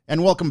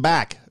And welcome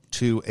back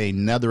to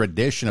another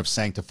edition of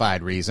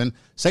Sanctified Reason.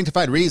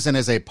 Sanctified Reason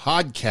is a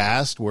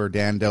podcast where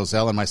Dan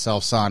Delzell and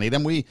myself, Son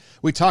Edom, we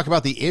talk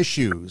about the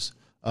issues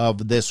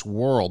of this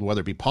world,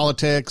 whether it be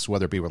politics,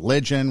 whether it be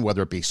religion,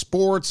 whether it be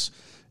sports,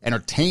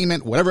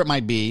 entertainment, whatever it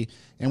might be,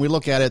 and we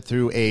look at it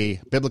through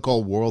a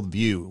biblical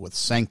worldview with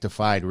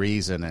sanctified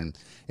reason.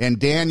 And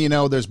Dan, you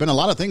know, there's been a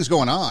lot of things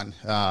going on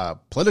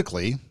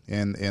politically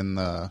in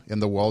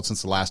the world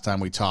since the last time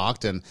we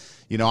talked. And,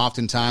 you know,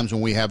 oftentimes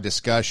when we have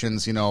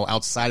discussions, you know,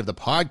 outside of the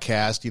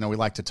podcast, you know, we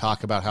like to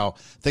talk about how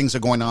things are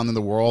going on in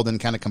the world and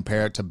kind of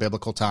compare it to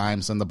biblical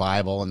times and the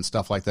Bible and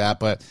stuff like that.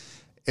 But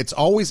it's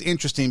always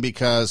interesting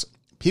because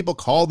people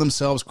call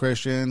themselves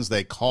Christians,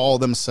 they call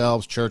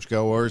themselves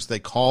churchgoers, they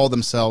call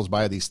themselves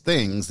by these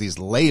things, these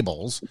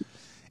labels.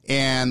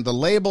 And the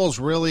labels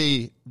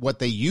really, what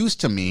they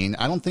used to mean,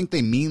 I don't think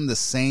they mean the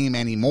same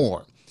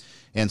anymore.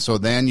 And so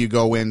then you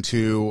go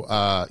into,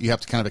 you have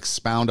to kind of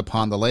expound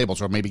upon the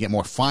labels or maybe get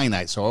more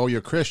finite. So, oh,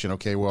 you're Christian.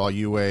 Okay, well, are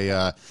you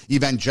a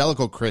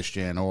evangelical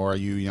Christian, or are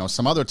you, you know,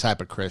 some other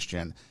type of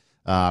Christian?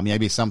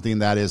 Maybe something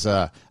that is,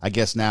 I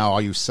guess now,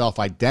 are you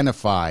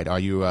self-identified? Are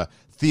you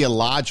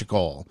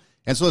theological?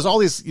 And so there's all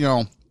these, you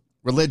know,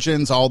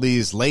 religions, all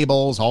these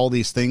labels, all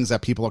these things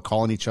that people are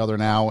calling each other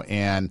now.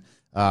 And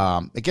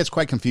it gets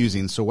quite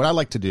confusing. So what I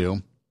like to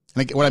do,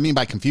 and what I mean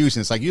by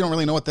confusing, is like you don't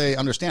really know what they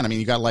understand. I mean,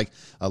 you got like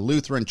a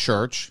Lutheran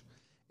church,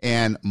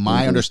 and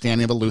my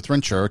understanding of a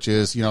Lutheran church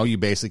is, you know, you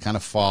basically kind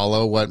of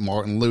follow what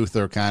Martin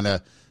Luther kind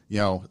of, you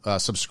know,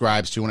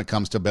 subscribes to when it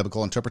comes to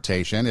biblical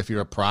interpretation. If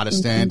you're a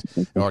Protestant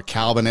or a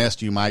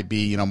Calvinist, you might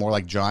be, you know, more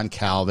like John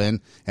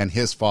Calvin and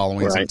his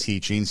followings and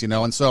teachings, you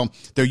know. And so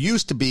there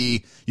used to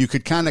be, you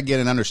could kind of get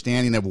an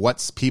understanding of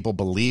what people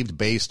believed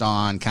based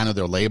on kind of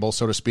their label,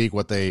 so to speak,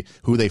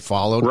 who they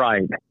followed.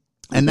 Right.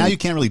 And now you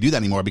can't really do that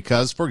anymore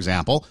because, for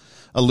example,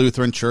 a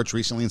Lutheran church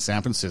recently in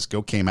San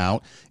Francisco came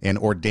out and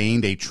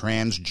ordained a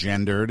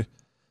transgendered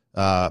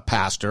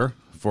pastor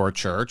for a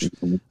church.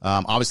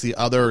 Obviously,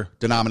 other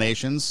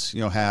denominations,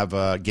 you know,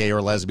 have gay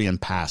or lesbian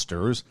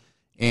pastors.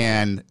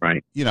 And,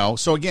 you know,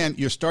 so again,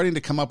 you're starting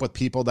to come up with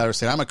people that are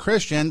saying, I'm a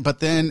Christian, but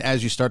then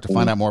as you start to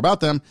find out more about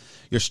them,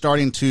 you're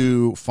starting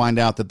to find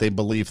out that they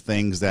believe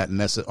things that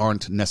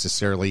aren't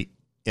necessarily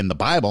in the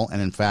Bible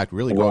and, in fact,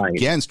 really go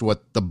against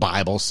what the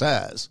Bible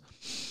says.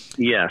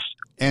 Yes.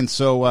 And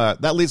so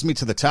that leads me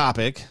to the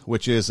topic,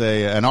 which is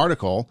an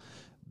article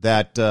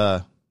that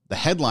the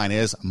headline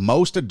is,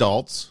 Most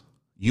Adults,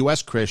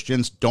 U.S.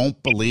 Christians,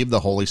 Don't Believe the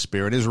Holy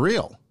Spirit is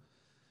Real.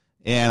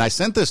 And I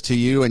sent this to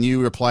you, and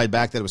you replied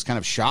back that it was kind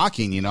of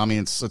shocking. You know, I mean,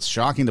 it's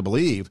shocking to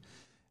believe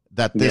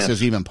that this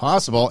is even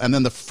possible. And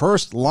then the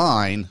first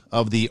line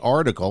of the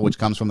article, which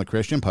comes from the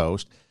Christian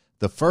Post,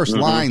 the first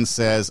line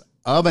says,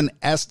 of an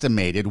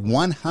estimated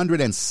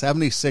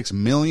 176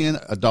 million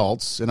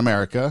adults in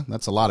America,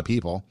 that's a lot of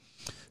people,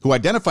 who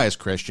identify as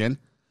Christian,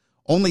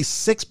 only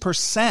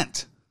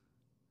 6%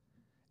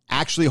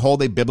 actually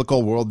hold a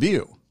biblical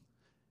worldview,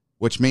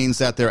 which means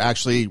that they're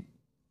actually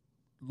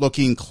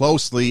looking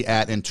closely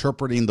at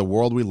interpreting the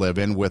world we live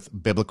in with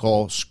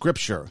biblical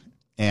scripture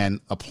and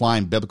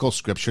applying biblical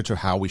scripture to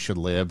how we should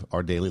live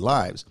our daily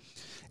lives.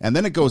 And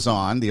then it goes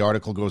on, the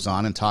article goes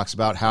on and talks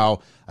about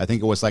how I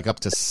think it was like up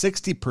to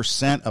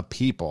 60% of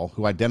people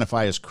who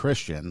identify as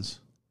Christians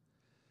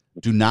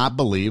do not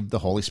believe the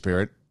Holy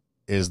Spirit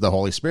is the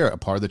Holy Spirit, a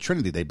part of the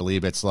Trinity. They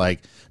believe it's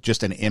like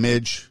just an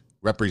image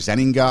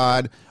representing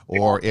God,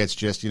 or it's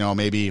just, you know,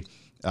 maybe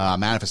a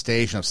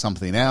manifestation of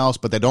something else,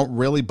 but they don't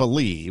really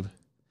believe.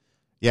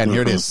 Yeah, and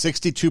here it is.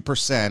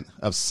 62%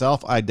 of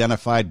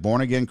self-identified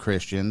born-again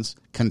Christians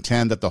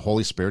contend that the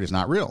Holy Spirit is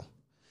not real.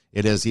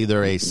 It is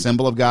either a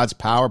symbol of God's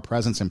power,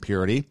 presence, and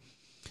purity.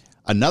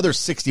 Another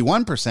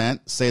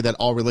 61% say that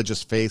all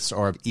religious faiths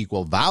are of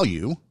equal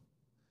value.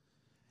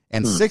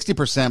 And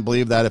 60%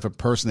 believe that if a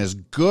person is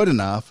good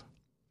enough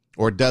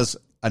or does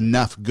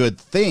enough good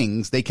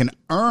things, they can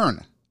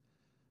earn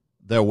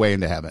their way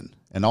into heaven.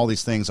 And all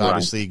these things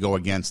obviously go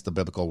against the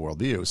biblical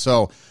worldview.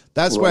 So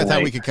that's what I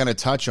thought we could kind of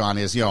touch on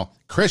is, you know,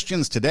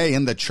 Christians today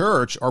in the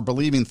church are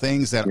believing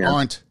things that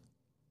aren't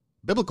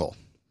biblical.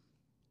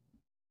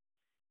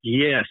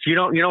 Yes, you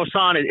know,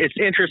 Son, it's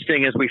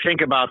interesting as we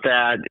think about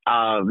that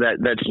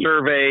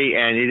survey,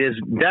 and it is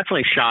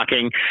definitely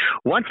shocking.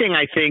 One thing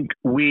I think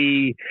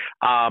we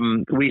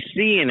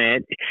see in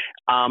it,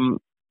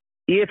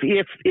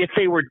 if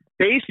they were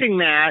basing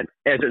that,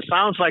 as it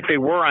sounds like they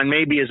were, on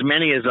maybe as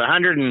many as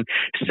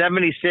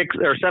 176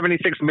 or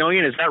 76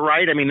 million. Is that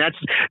right? I mean, that's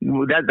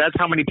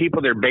how many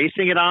people they're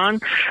basing it on.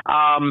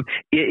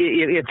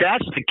 If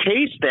that's the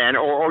case, then,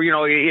 or you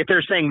know, if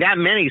they're saying that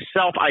many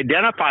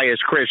self-identify as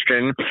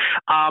Christian,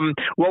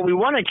 what we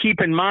want to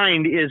keep in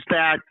mind is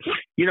that,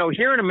 you know,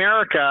 here in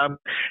America,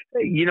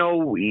 you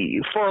know,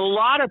 for a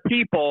lot of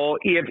people,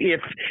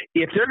 if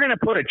they're going to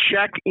put a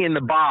check in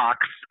the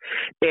box,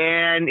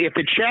 and if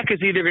the check is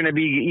either going to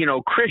be, you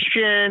know,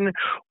 Christian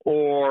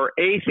or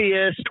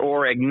atheist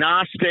or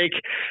agnostic,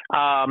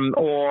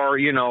 or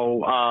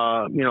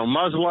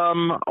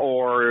Muslim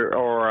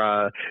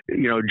or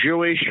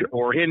Jewish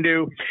or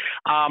Hindu.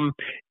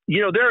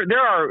 There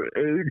are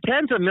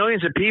tens of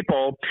millions of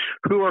people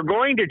who are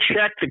going to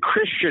check the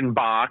Christian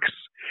box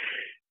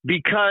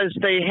because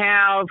they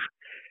have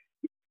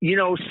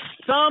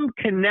some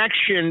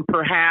connection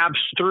perhaps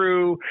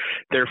through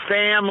their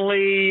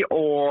family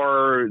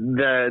or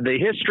the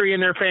history in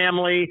their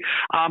family.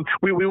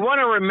 We want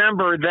to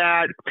remember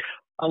that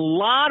a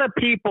lot of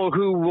people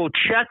who will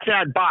check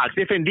that box,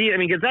 if indeed,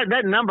 because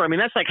that number,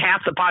 that's like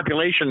half the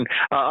population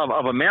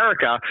of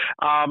America.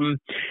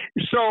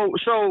 So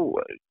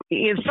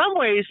in some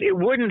ways, it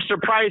wouldn't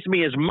surprise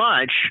me as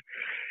much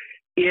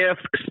if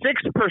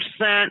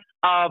 6%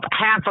 of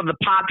half of the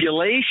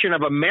population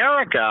of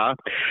America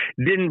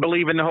didn't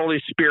believe in the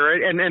Holy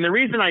Spirit. And the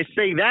reason I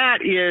say that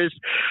is,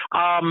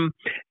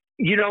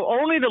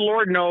 only the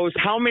Lord knows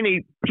how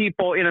many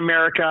people in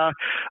America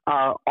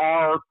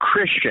are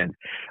Christian.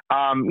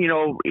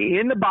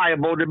 In the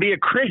Bible, to be a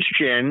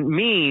Christian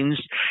means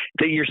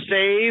that you're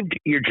saved,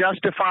 you're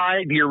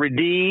justified, you're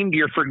redeemed,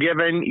 you're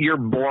forgiven, you're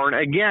born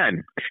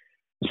again.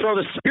 So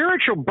the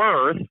spiritual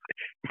birth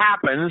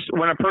happens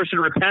when a person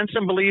repents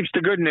and believes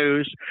the good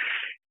news.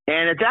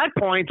 And at that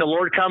point, the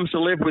Lord comes to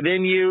live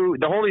within you.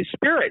 The Holy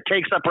Spirit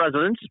takes up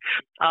residence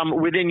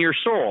within your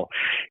soul.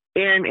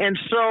 And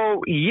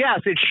so,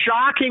 yes, it's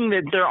shocking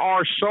that there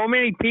are so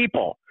many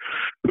people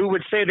who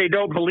would say they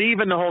don't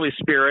believe in the Holy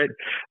Spirit.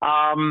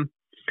 But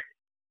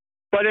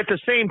at the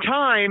same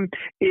time,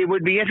 it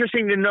would be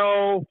interesting to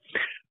know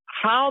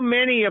how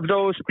many of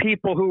those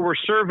people who were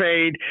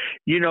surveyed,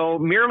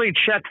 merely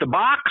check the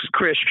box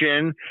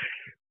Christian,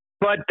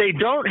 but they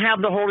don't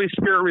have the Holy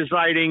Spirit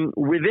residing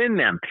within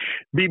them.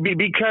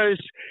 Because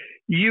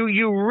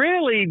you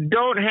really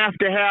don't have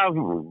to have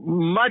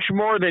much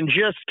more than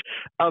just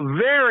a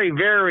very,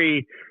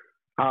 very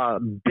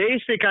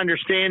basic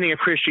understanding of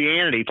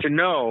Christianity to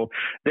know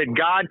that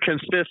God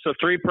consists of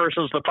three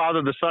persons, the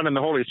Father, the Son, and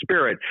the Holy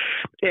Spirit.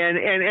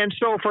 And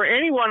so for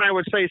anyone, I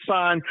would say,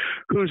 son,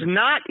 who's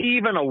not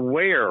even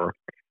aware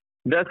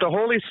that the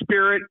Holy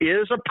Spirit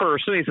is a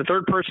person, he's the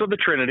third person of the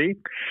Trinity,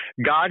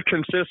 God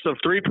consists of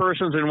three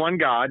persons in one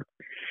God,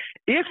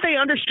 if they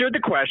understood the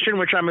question,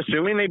 which I'm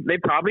assuming they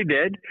probably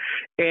did,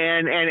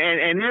 and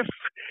if,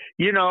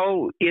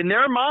 in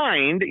their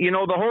mind,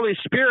 the Holy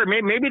Spirit,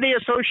 maybe they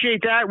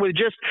associate that with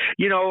just,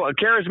 a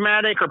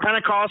charismatic or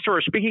Pentecostal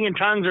or speaking in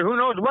tongues, or who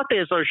knows what they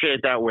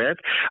associate that with.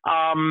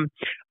 And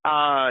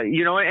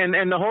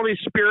the Holy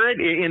Spirit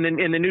in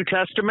the New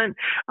Testament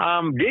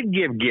did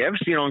give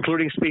gifts,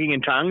 including speaking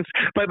in tongues.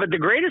 But the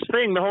greatest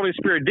thing the Holy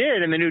Spirit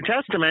did in the New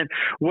Testament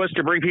was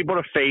to bring people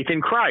to faith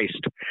in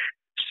Christ.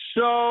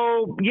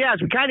 So,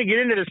 as we kind of get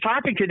into this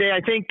topic today,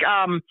 I think,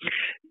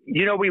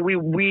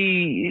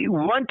 we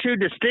want to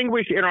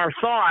distinguish in our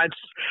thoughts,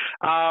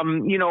 how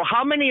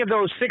many of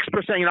those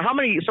 6%, how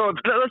many, so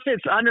let's say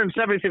it's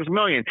 176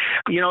 million,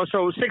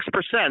 so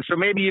 6%. So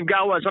maybe you've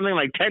got something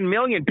like 10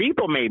 million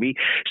people maybe.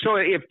 So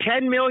if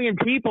 10 million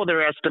people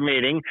they're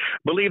estimating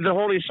believe the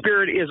Holy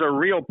Spirit is a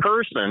real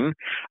person,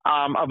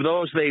 of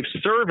those they've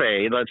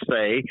surveyed, let's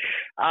say,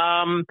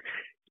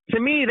 to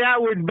me, that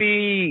would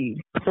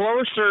be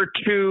closer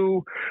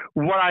to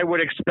what I would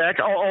expect,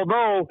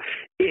 although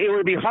it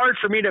would be hard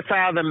for me to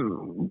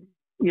fathom,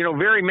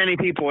 very many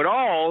people at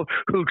all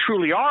who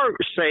truly are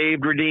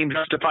saved, redeemed,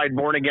 justified,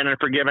 born again, and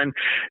forgiven.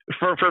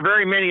 For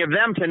very many of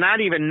them to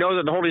not even know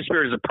that the Holy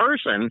Spirit is a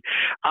person,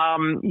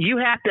 you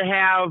have to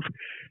have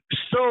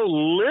so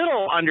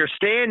little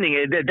understanding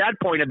at that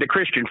point of the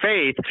Christian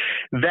faith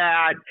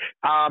that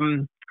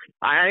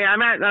I'm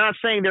not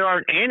saying there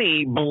aren't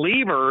any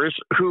believers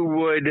who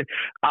would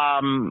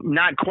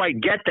not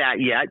quite get that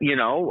yet,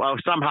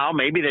 somehow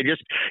maybe they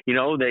just,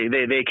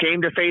 they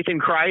came to faith in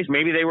Christ.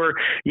 Maybe they were,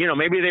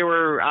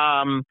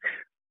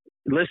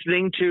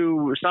 listening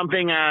to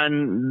something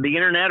on the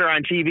internet or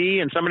on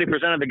TV and somebody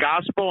presented the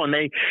gospel and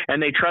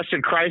they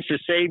trusted Christ as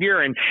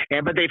Savior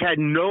but they've had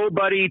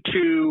nobody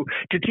to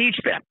teach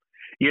them.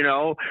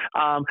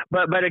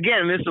 But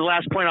again, this is the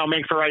last point I'll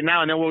make for right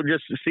now, and then we'll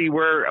just see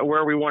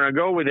where we want to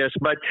go with this.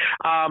 But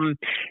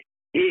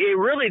it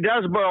really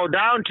does boil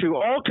down to,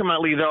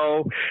 ultimately,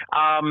 though,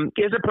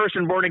 is a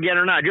person born again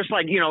or not? Just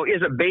like,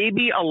 is a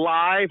baby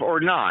alive or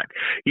not?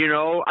 There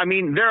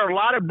are a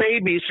lot of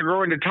babies who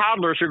grow into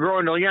toddlers, who grow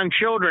into young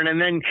children, and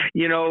then,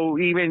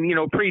 even,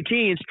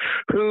 preteens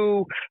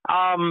who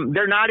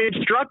they're not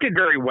instructed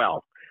very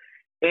well.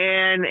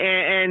 And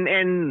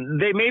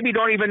they maybe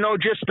don't even know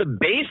just the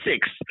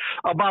basics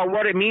about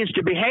what it means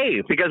to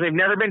behave because they've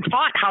never been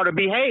taught how to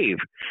behave.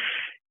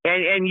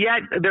 And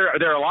yet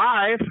they're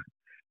alive.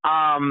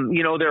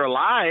 They're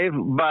alive,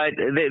 but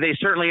they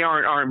certainly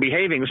aren't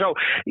behaving. So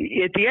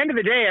at the end of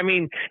the day,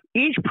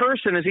 each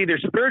person is either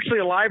spiritually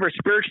alive or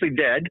spiritually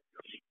dead.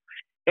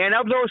 And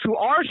of those who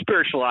are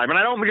spiritually alive, and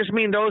I don't just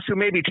mean those who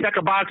maybe check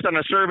a box on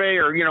a survey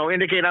or,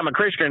 indicate I'm a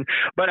Christian,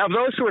 but of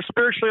those who are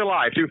spiritually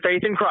alive through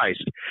faith in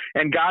Christ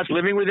and God's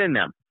living within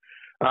them,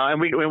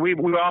 And we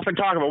often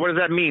talk about, what does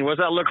that mean? What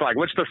does that look like?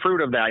 What's the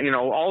fruit of that?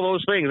 All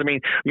those things. I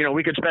mean,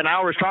 we could spend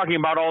hours talking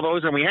about all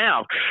those, and we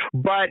have.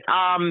 But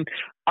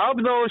of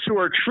those who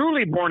are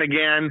truly born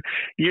again,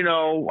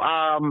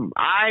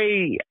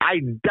 I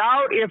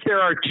doubt if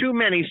there are too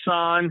many,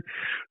 son,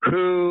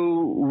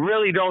 who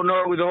really don't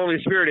know who the Holy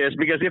Spirit is.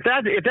 Because if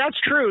that's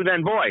true,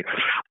 then boy,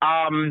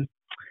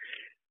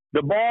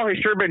 the ball has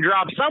sure been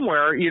dropped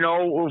somewhere,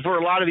 for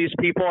a lot of these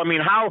people. I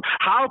mean, how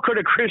could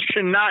a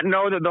Christian not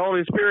know that the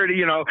Holy Spirit,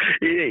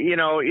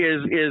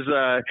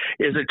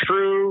 is a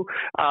true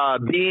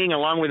being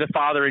along with the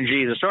Father and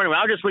Jesus? So anyway,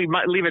 I'll just leave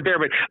it there.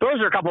 But those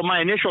are a couple of my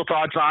initial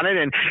thoughts on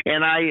it,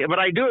 but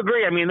I do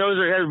agree. I mean, those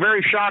are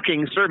very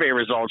shocking survey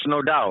results,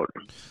 no doubt.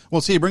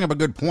 Well, see, you bring up a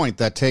good point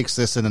that takes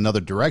this in another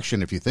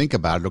direction. If you think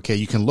about it, okay,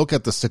 you can look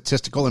at the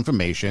statistical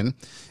information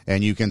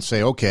and you can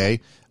say,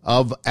 okay,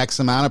 of X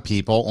amount of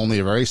people, only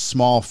a very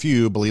small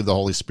few believe the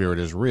Holy Spirit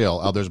is real.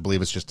 Others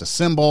believe it's just a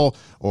symbol,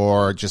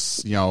 or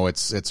just,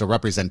 it's a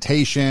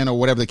representation, or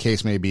whatever the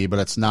case may be, but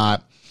it's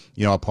not,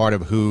 a part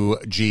of who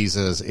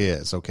Jesus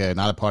is, okay?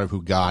 Not a part of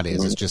who God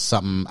is. It's just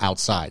something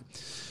outside.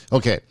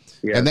 Okay.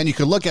 Yeah. And then you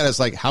could look at it as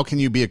like, how can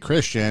you be a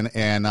Christian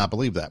and not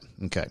believe that?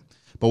 Okay.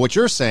 But what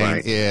you're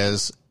saying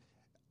is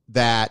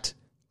that,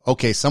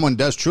 okay, someone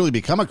does truly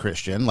become a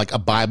Christian, like a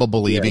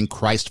Bible-believing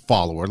Christ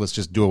follower. Let's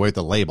just do away with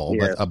the label,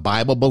 but a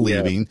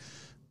Bible-believing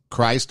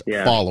Christ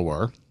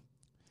follower.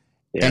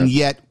 And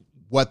yet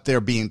what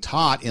they're being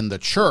taught in the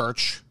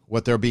church,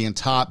 what they're being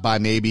taught by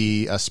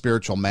maybe a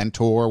spiritual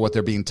mentor, what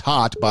they're being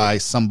taught by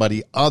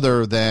somebody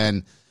other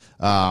than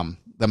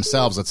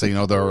themselves, let's say,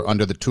 they're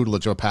under the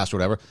tutelage of a pastor or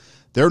whatever,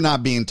 they're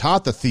not being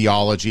taught the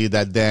theology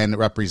that then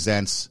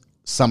represents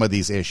some of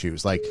these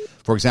issues. Like,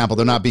 for example,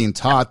 they're not being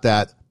taught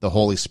that the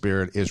Holy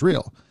Spirit is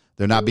real.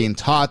 They're not being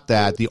taught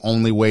that the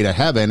only way to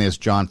heaven is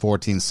John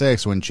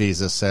 14:6, when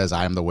Jesus says,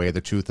 I am the way,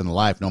 the truth, and the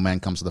life. No man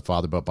comes to the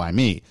Father but by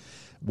me.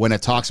 When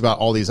it talks about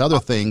all these other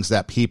things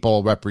that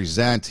people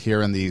represent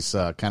here in these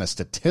kind of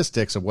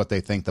statistics of what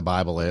they think the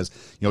Bible is,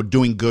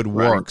 doing good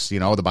works,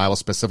 the Bible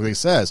specifically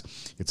says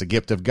it's a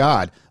gift of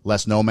God,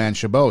 lest no man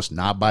should boast,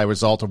 not by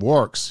result of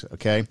works,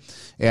 okay?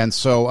 And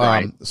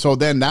so, so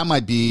then that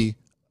might be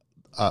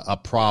a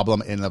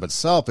problem in and of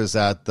itself, is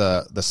that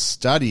the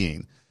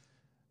studying.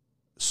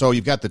 So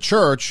you've got the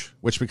church,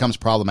 which becomes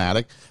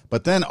problematic,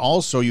 but then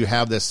also you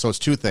have this, so it's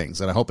two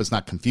things, and I hope it's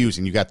not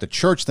confusing. You got the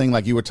church thing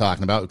like you were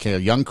talking about, okay, a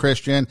young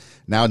Christian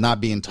now not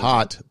being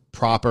taught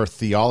proper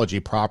theology,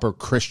 proper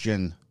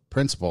Christian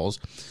principles,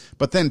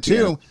 but then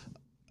two,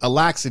 a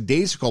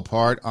lackadaisical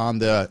part on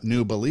the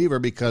new believer,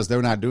 because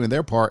they're not doing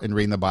their part in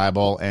reading the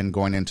Bible and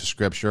going into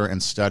Scripture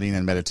and studying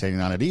and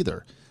meditating on it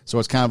either. So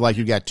it's kind of like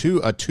you got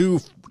two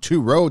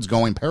roads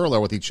going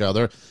parallel with each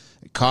other,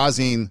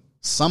 causing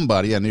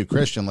somebody, a new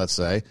Christian, let's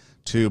say,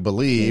 to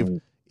believe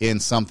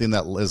in something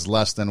that is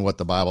less than what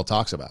the Bible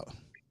talks about.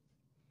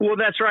 Well,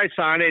 that's right,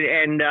 son.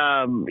 And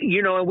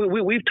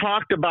we've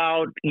talked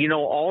about,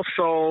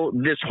 also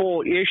this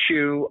whole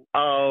issue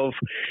of,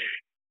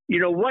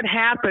 what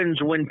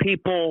happens when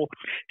people,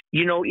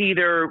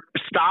 either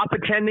stop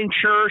attending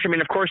church. I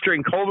mean, of course,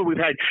 during COVID, we've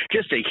had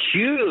just a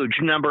huge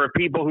number of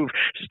people who've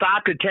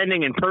stopped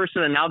attending in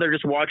person, and now they're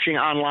just watching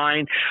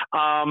online.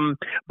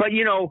 But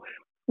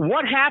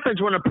what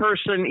happens when a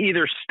person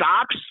either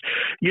stops,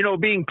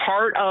 being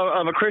part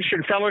of a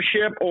Christian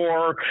fellowship,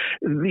 or,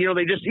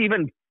 they just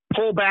even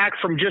pull back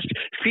from just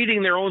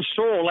feeding their own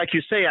soul, like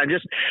you say, on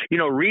just,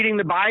 reading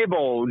the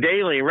Bible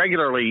daily,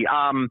 regularly,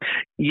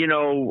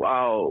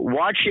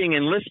 watching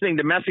and listening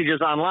to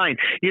messages online.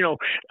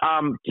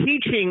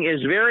 Teaching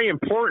is very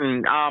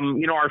important.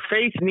 Our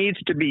faith needs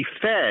to be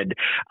fed.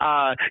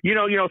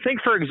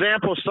 Think, for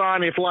example,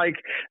 son, if like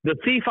the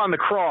thief on the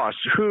cross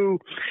who,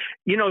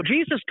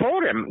 Jesus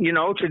told him,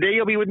 today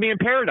you'll be with me in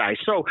paradise.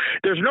 So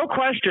there's no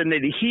question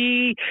that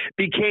he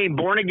became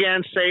born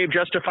again, saved,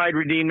 justified,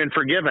 redeemed, and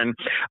forgiven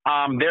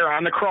there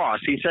on the cross.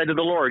 He said to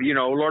the Lord,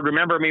 Lord,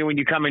 remember me when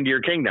you come into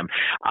your kingdom.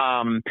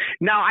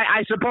 Now,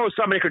 I suppose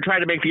somebody could try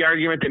to make the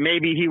argument that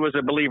maybe he was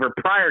a believer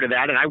prior to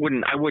that, and I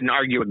wouldn't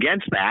argue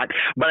against that.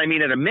 But I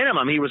mean, at a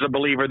minimum, he was a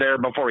believer there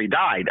before he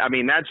died. I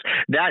mean,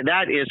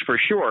 that is for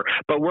sure.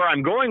 But where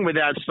I'm going with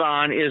that,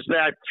 son, is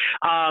that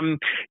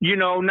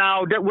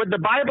now would the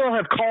Bible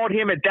have called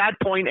him at that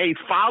point a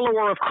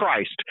follower of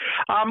Christ?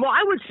 Well,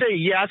 I would say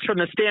yes, from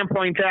the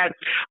standpoint that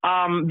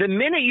the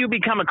minute you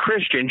become a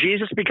Christian,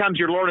 Jesus becomes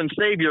your Lord and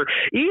Savior.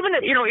 Even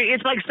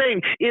it's like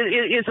saying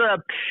is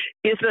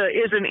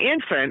an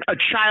infant a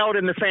child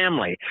in the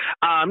family?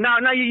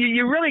 Now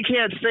you really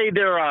can't say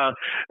they're are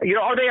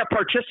they a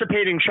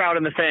participating child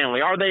in the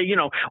family? Are they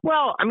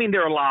well? I mean,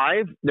 they're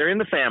alive, they're in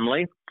the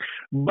family.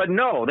 But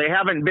no, they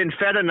haven't been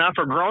fed enough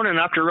or grown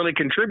enough to really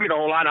contribute a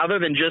whole lot other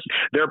than just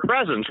their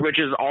presence, which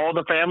is all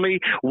the family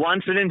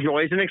wants and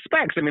enjoys and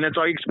expects. I mean, that's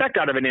all you expect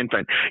out of an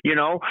infant,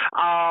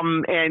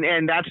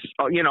 and that's,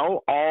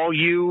 all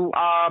you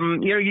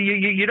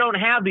don't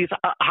have these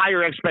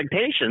higher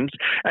expectations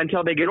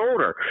until they get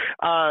older.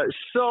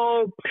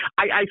 So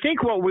I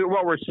think what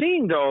we're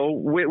seeing, though,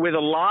 with a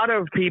lot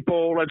of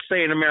people, let's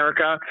say in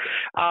America,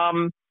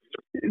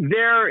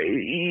 there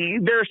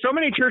are so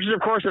many churches, of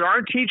course, that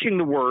aren't teaching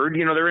the word.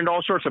 They're into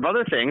all sorts of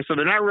other things, so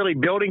they're not really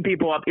building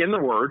people up in the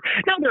word.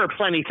 Now, there are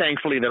plenty,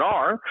 thankfully, that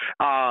are,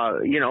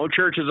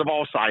 churches of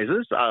all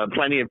sizes,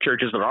 plenty of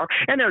churches that are,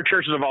 and there are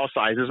churches of all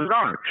sizes that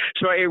aren't.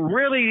 So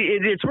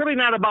it's really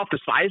not about the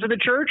size of the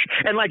church.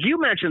 And like you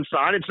mentioned,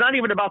 Son, it's not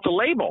even about the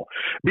label,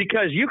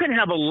 because you can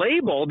have a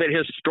label that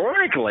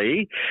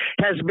historically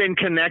has been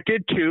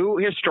connected to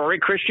historic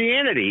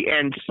Christianity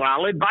and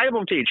solid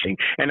Bible teaching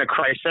and a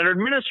Christ-centered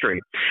ministry.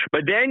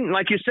 But then,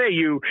 like you say,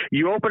 you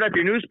open up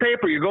your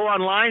newspaper, you go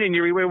online, and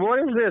you read, what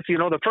is this?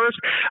 The first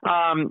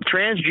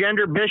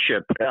transgender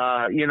bishop,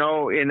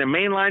 in the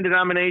mainline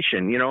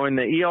denomination, in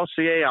the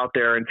ELCA out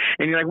there, and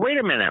you're like, wait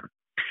a minute.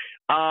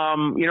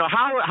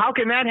 How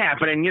can that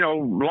happen? And,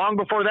 long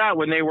before that,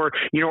 when they were,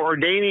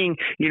 ordaining,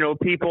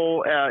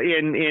 people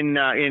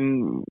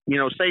in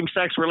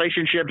same-sex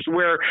relationships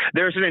where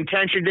there's an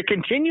intention to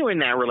continue in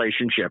that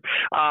relationship.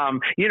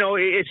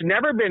 It's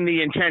never been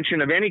the intention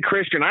of any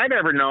Christian I've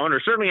ever known, or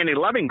certainly any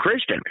loving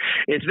Christian.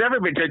 It's never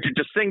been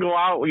to single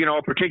out,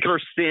 a particular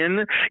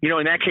sin,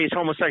 in that case,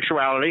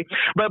 homosexuality.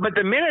 But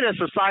the minute a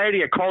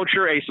society, a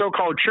culture, a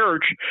so-called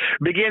church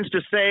begins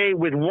to say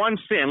with one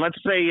sin,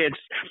 let's say it's,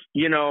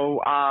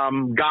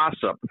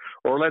 gossip,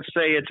 or let's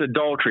say it's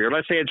adultery, or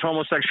let's say it's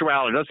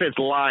homosexuality, let's say it's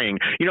lying.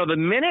 The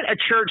minute a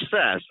church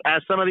says,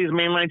 as some of these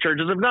mainline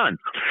churches have done,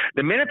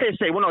 the minute they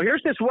say, well, no,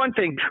 here's this one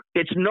thing,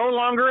 it's no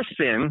longer a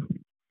sin.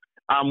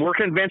 We're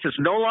convinced it's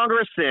no longer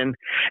a sin.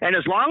 And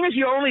as long as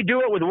you only do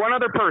it with one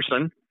other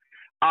person,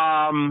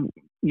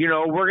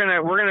 we're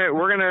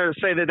gonna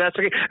say that that's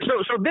okay.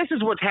 So this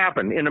is what's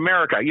happened in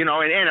America,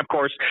 and of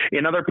course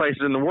in other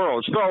places in the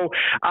world. So,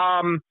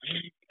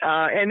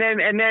 and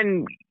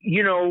then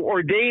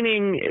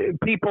ordaining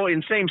people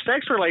in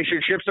same-sex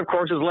relationships, of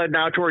course, has led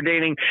now to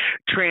ordaining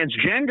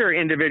transgender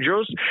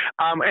individuals.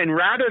 And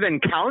rather than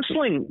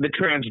counseling the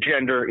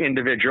transgender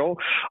individual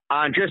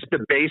on just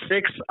the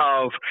basics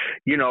of,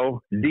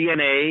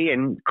 DNA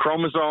and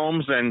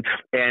chromosomes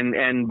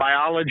and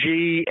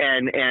biology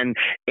and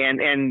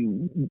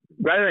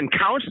rather than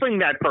counseling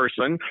that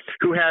person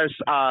who has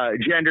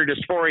gender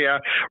dysphoria,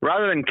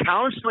 rather than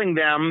counseling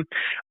them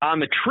on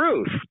the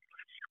truth,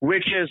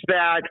 which is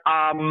that,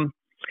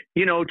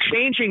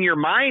 changing your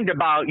mind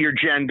about your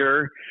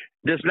gender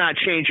does not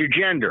change your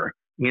gender.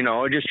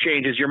 It just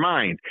changes your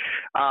mind.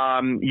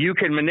 You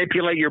can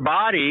manipulate your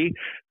body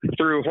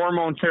through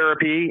hormone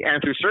therapy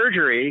and through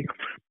surgery,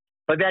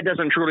 but that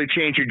doesn't truly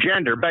change your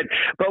gender. But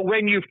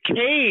when you've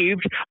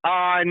caved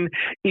on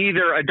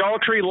either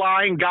adultery,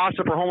 lying,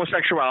 gossip, or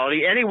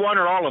homosexuality, any one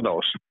or all of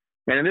those,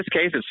 and in this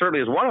case, it certainly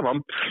is one of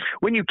them.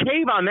 When you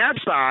cave on that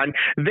sign,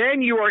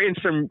 then you are in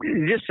some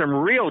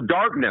real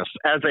darkness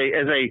as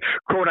a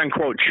quote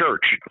unquote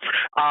church.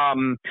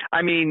 The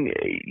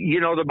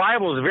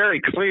Bible is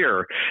very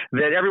clear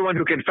that everyone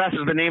who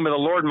confesses the name of the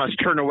Lord must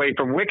turn away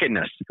from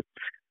wickedness.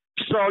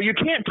 So you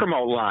can't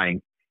promote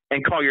lying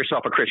and call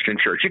yourself a Christian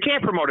church. You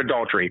can't promote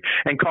adultery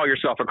and call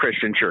yourself a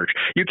Christian church.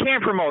 You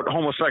can't promote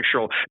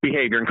homosexual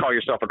behavior and call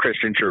yourself a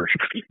Christian church.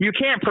 You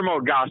can't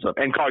promote gossip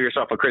and call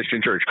yourself a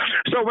Christian church.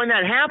 So when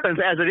that happens,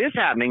 as it is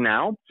happening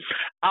now,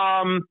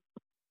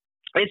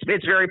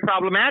 it's very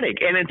problematic,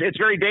 and it's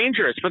very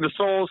dangerous for the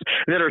souls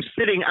that are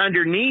sitting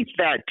underneath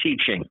that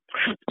teaching.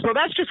 So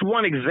that's just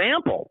one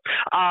example.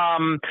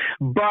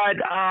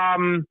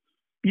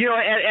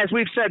 As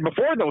we've said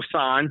before, though,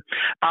 Son,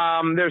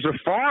 there's a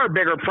far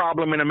bigger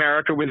problem in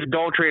America with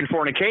adultery and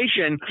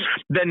fornication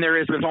than there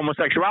is with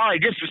homosexuality.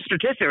 Just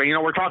statistically,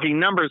 we're talking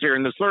numbers here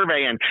in the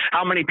survey and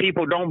how many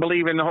people don't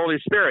believe in the Holy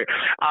Spirit.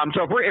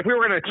 So if we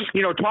were going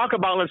to, talk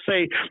about, let's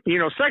say,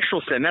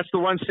 sexual sin, that's the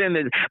one sin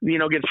that,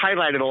 gets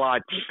highlighted a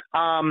lot.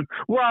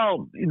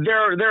 Well,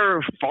 there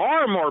are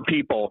far more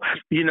people,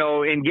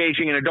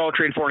 engaging in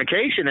adultery and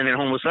fornication than in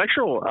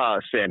homosexual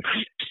sin.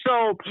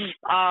 So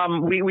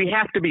we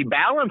have to be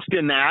balanced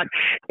in that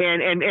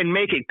and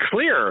make it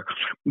clear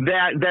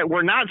that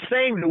we're not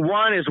saying that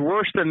one is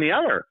worse than the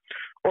other,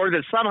 or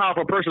that somehow if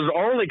a person is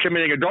only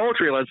committing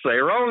adultery, let's say,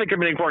 or only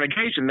committing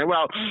fornication, then,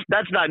 well,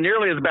 that's not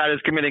nearly as bad as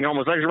committing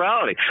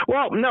homosexuality.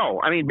 Well,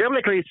 no.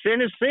 Biblically,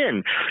 sin is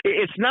sin.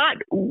 It's not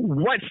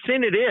what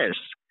sin it is.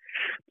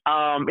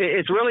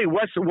 It's really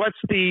what's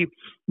the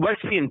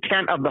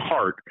intent of the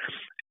heart,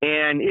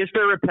 and is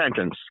there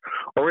repentance,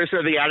 or is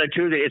there the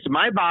attitude that it's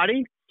my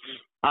body,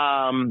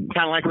 kind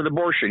of like with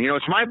abortion.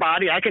 It's my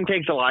body. I can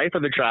take the life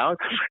of the child.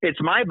 It's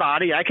my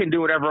body. I can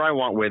do whatever I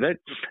want with it.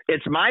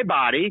 It's my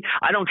body.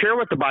 I don't care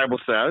what the Bible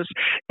says.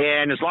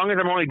 And as long as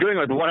I'm only doing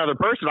it with one other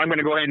person, I'm going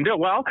to go ahead and do it.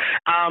 Well,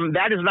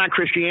 that is not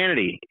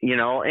Christianity,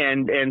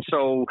 and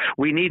so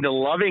we need to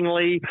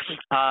lovingly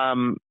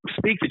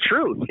speak the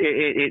truth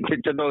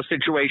to those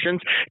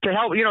situations to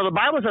help. The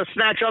Bible says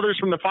snatch others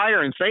from the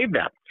fire and save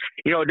them.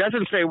 It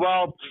doesn't say,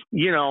 well,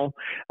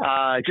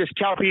 just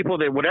tell people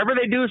that whatever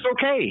they do is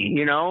okay.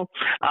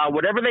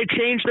 Whatever they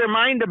change their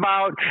mind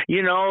about,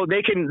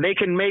 they can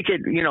make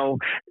it,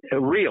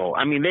 real.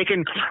 I mean, they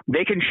can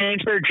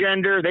change their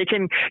gender. They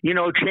can,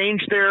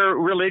 change their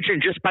religion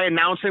just by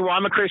announcing, well,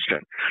 I'm a Christian,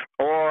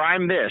 or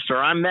I'm this, or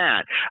I'm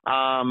that.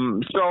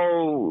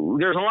 So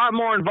there's a lot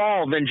more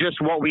involved than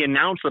just what we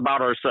announce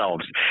about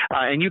ourselves.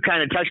 And you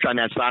kind of touched on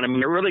that, Son. I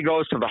mean, it really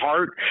goes to the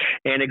heart,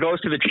 and it goes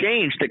to the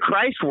change that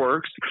Christ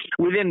works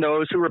within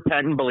those who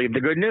repent and believe the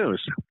good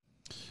news.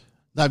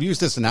 Now, I've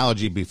used this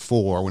analogy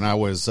before when I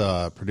was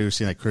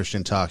producing a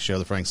Christian talk show,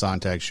 the Frank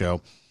Sontag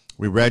Show.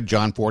 We read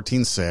John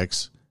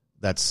 14:6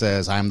 that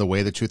says, I am the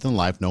way, the truth, and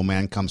life. No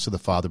man comes to the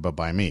Father but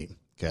by me.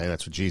 Okay,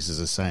 that's what Jesus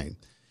is saying.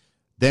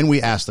 Then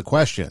we ask the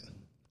question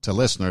to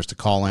listeners to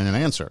call in and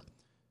answer.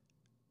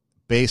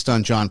 Based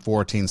on John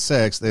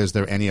 14:6, is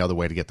there any other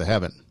way to get to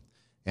heaven?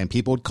 And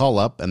people would call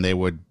up and they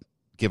would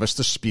give us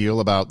the spiel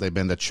about they've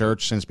been to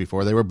church since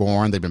before they were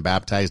born. They've been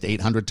baptized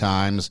 800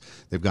 times.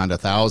 They've gone to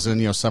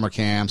 1,000, summer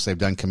camps. They've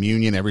done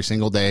communion every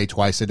single day,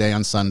 twice a day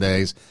on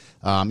Sundays.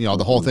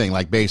 The whole thing,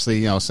 like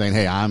basically, saying,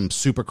 hey, I'm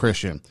super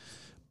Christian.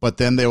 But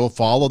then they will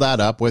follow that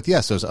up with,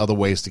 yes, there's other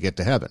ways to get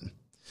to heaven.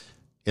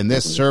 In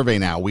this survey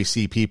now, we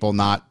see people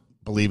not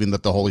believing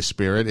that the Holy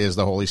Spirit is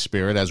the Holy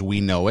Spirit as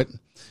we know it.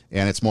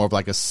 And it's more of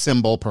like a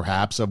symbol,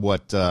 perhaps, of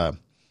what,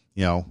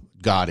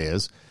 God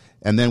is.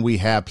 And then we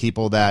have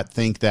people that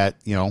think that,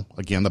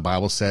 again, the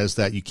Bible says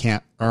that you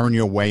can't earn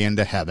your way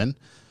into heaven.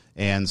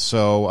 And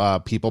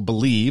so people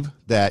believe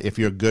that if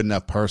you're a good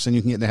enough person,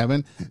 you can get into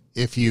heaven.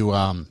 If you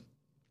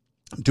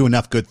do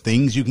enough good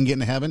things, you can get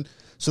into heaven.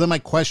 So then my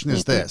question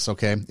is this,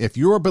 okay? If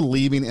you're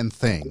believing in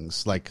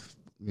things like,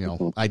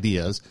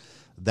 ideas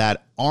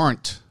that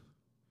aren't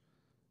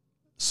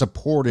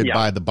supported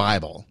by the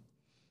Bible,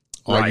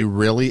 are you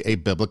really a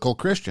biblical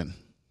Christian?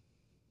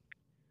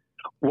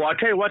 Well, I'll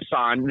tell you what,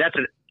 Son, that's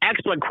an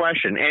excellent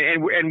question.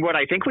 And what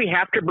I think we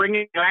have to bring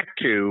it back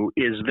to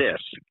is this.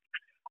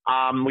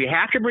 We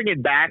have to bring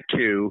it back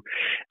to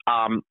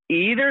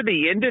either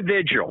the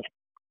individual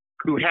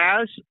who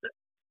has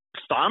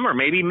some or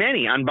maybe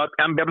many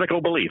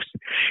unbiblical beliefs.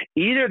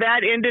 Either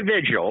that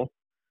individual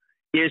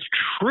is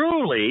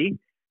truly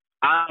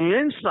on the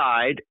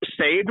inside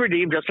saved,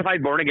 redeemed,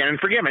 justified, born again, and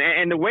forgiven.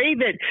 And the way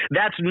that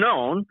that's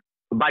known,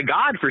 by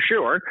God for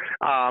sure,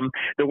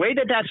 the way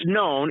that that's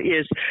known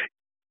is,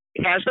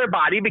 has their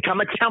body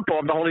become a temple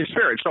of the Holy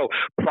Spirit? So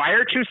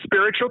prior to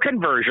spiritual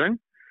conversion,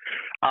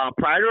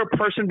 prior to a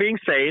person being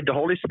saved, the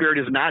Holy Spirit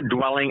is not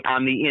dwelling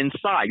on the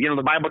inside.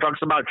 The Bible talks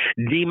about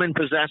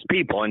demon-possessed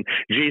people, and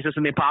Jesus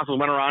and the apostles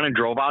went around and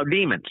drove out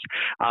demons.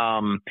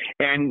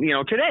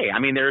 Today,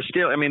 there's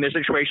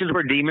situations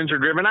where demons are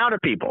driven out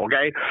of people,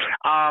 okay?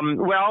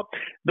 Well,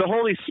 the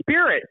Holy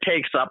Spirit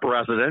takes up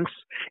residence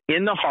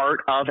in the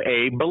heart of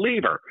a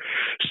believer.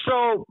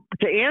 So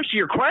to answer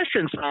your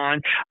question,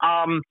 Son,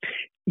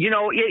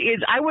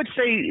 I would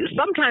say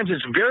sometimes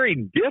it's very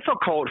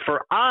difficult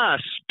for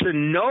us to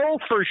know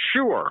for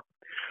sure.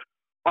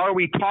 Are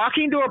we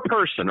talking to a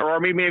person, or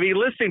are we maybe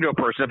listening to a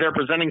person if they're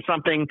presenting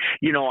something,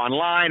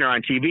 online or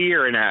on TV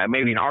or in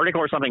maybe an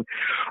article or something?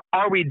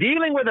 Are we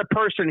dealing with a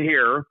person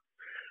here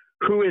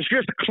who is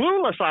just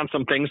clueless on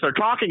some things they're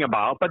talking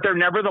about, but they're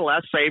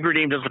nevertheless saved,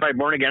 redeemed, justified,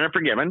 born again, and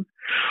forgiven?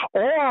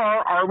 Or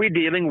are we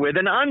dealing with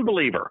an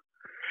unbeliever?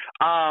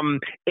 And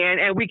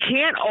we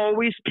can't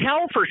always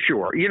tell for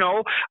sure,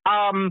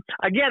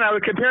 again, I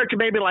would compare it to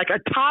maybe like a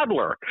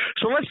toddler.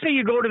 So let's say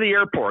you go to the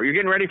airport, you're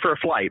getting ready for a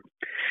flight,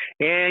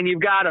 and you've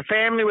got a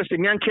family with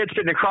some young kids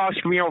sitting across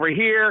from you over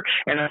here,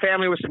 and a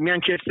family with some young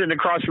kids sitting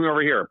across from you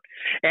over here.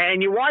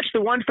 And you watch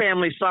the one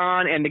family,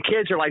 Son, and the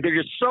kids are like, they're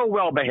just so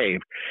well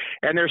behaved,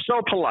 and they're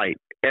so polite.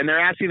 And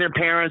they're asking their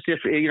parents if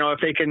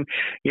they can,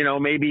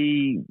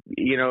 maybe,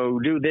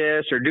 do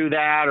this or do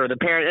that, or the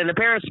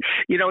parents,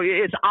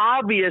 it's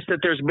obvious that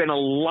there's been a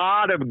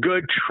lot of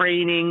good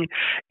training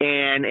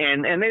and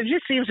there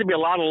just seems to be a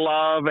lot of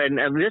love and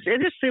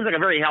it just seems like a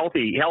very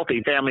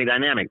healthy family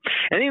dynamic.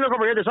 And then you look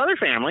over here, this other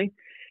family,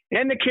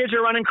 and the kids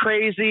are running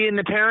crazy, and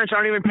the parents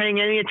aren't even paying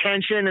any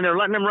attention, and they're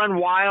letting them run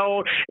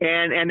wild,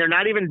 and they're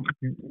not even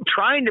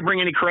trying to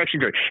bring any correction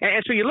to it.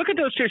 And so you look at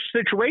those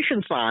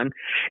situations, Son,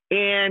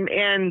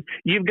 and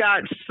you've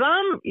got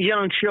some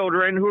young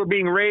children who are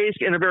being raised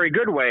in a very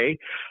good way,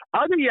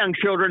 other young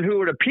children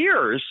who it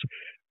appears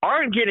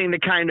aren't getting the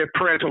kind of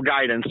parental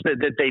guidance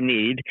that they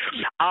need.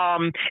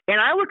 And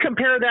I would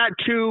compare that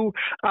to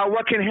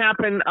what can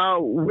happen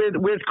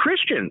with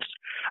Christians.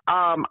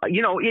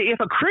 If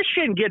a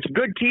Christian gets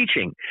good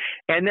teaching,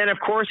 and then of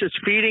course is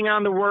feeding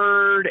on the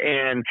Word,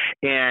 and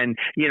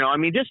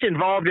just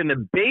involved in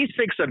the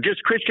basics of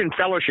just Christian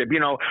fellowship.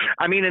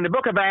 In the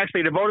book of Acts,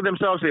 they devoted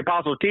themselves to the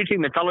apostles'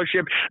 teaching, the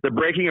fellowship, the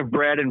breaking of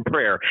bread, and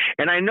prayer.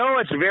 And I know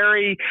it's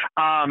very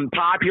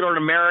popular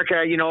in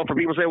America, for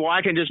people to say, well,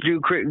 I can just do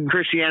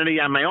Christianity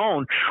on my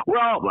own.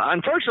 Well,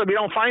 unfortunately, we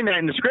don't find that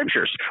in the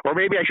scriptures, or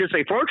maybe I should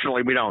say,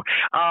 fortunately, we don't.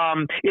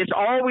 It's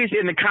always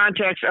in the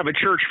context of a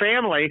church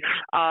family.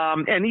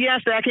 And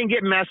yes, that can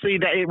get messy.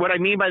 What I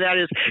mean by that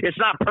is it's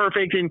not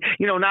perfect, and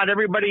not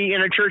everybody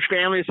in a church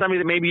family is somebody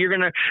that maybe you're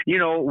going to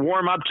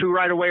warm up to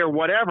right away or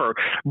whatever.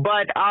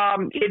 But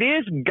it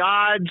is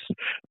God's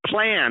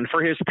plan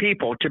for His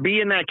people to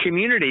be in that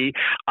community,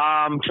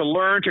 to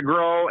learn, to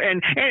grow,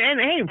 and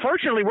hey,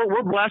 fortunately,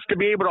 we're blessed to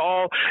be able to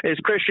all as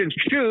Christians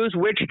choose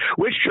which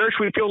church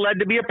we feel led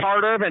to be a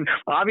part of, and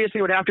obviously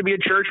it would have to be a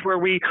church where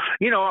we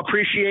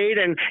appreciate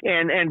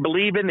and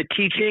believe in the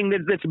teaching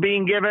that's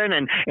being given,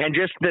 and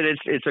just that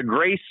it's a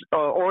grace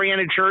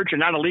oriented church and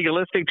not a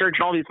legalistic church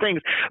and all these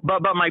things.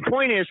 But my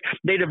point is,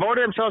 they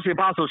devoted themselves to the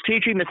apostles'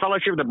 teaching, the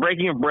fellowship, the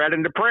breaking of bread,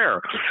 and to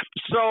prayer.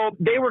 So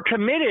they were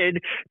committed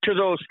to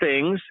those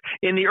things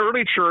in the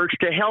early church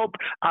to help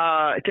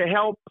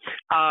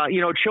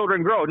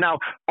children grow. Now,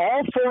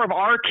 all four of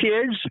our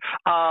kids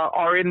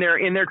are in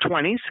their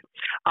 20s.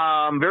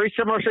 Very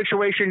similar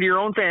situation to your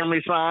own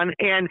family, son.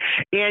 And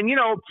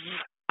until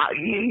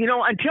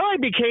I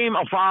became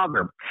a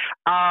father,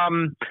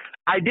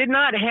 I did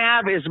not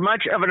have as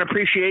much of an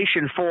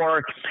appreciation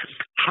for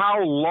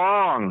how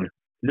long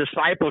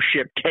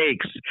discipleship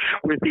takes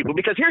with people.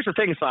 Because here's the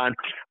thing, son.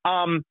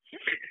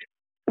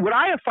 What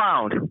I have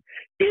found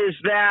is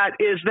that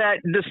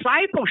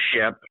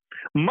discipleship,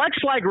 much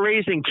like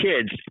raising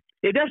kids,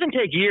 it doesn't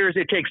take years,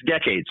 it takes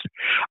decades.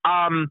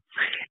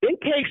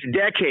 It takes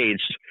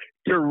decades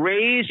to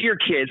raise your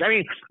kids. I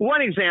mean,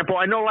 one example,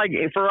 I know, like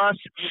for us,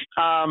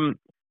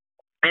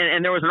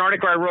 and there was an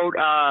article I wrote,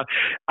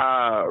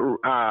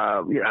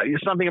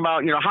 something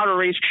about, how to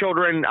raise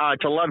children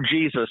to love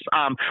Jesus.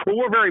 Well,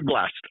 we're very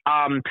blessed,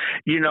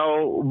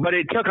 but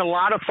it took a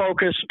lot of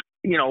focused,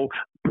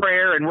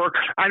 prayer and work.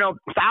 I know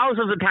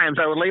thousands of times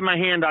I would lay my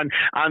hand on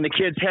the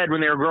kid's head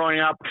when they were growing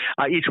up,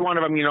 each one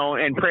of them,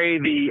 and pray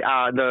the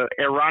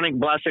Aaronic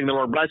blessing. The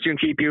Lord bless you and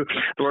keep you.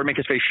 The Lord make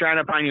His face shine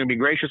upon you and be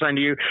gracious unto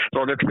you. The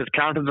Lord lift His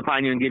countenance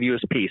upon you and give you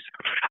His peace.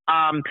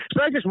 So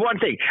that's just one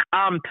thing.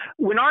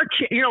 When our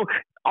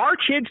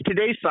kids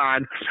today,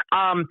 son,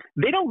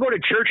 they don't go to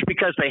church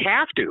because they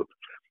have to.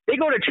 They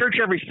go to church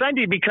every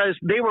Sunday because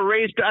they were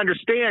raised to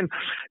understand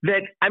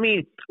that,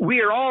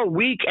 we are all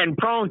weak and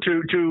prone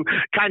to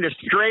kind of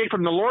stray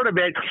from the Lord a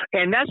bit.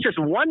 And that's just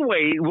one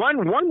way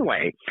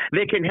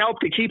they can help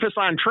to keep us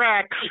on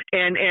track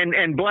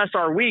and bless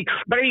our week.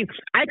 But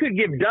I could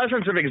give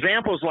dozens of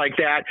examples like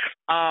that,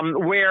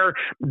 where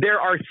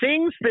there are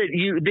things that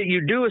you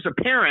do as a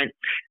parent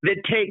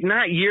that take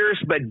not years,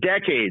 but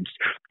decades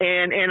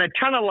and a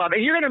ton of love.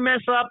 And you're going to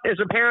mess up as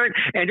a parent.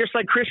 And just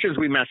like Christians,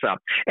 we mess up,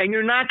 and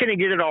you're not going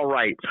to get it all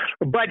right.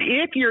 But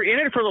if you're in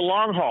it for the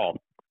long haul,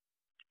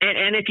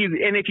 and if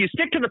you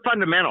stick to the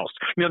fundamentals,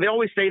 they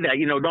always say that,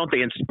 don't they,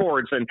 in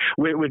sports and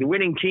with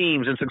winning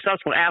teams and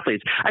successful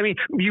athletes.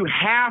 You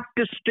have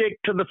to stick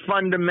to the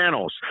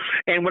fundamentals.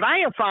 And what I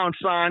have found,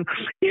 son,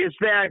 is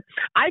that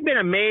I've been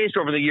amazed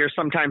over the years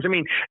sometimes.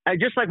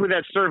 Just like with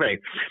that survey,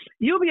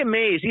 you'll be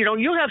amazed.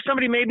 You'll have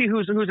somebody maybe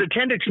who's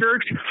attended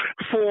church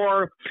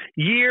for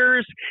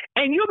years,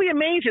 and you'll be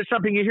amazed at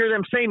something you hear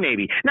them say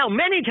maybe. Now,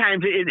 many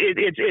times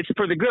it's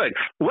for the good.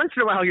 Once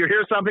in a while you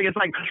hear something, it's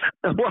like,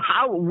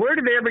 well, where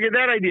did they ever get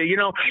that idea?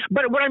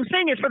 But what I'm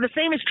saying is, for the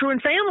same is true in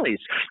families,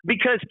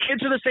 because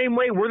kids are the same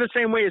way. We're the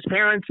same way as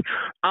parents.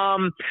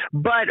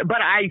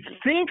 But I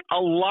think a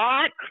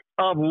lot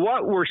of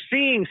what we're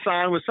seeing,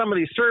 son, with some of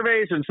these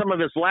surveys and some of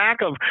this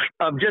lack of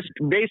just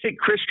basic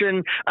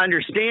Christian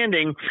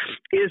understanding,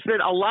 is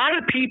that a lot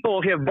of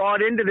people have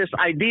bought into this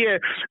idea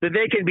that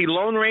they can be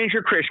Lone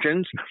Ranger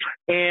Christians.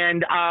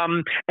 And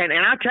I'll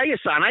tell you,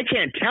 son, I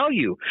can't tell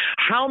you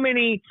how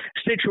many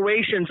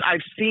situations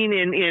I've seen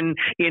in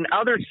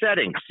other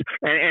settings,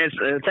 and it's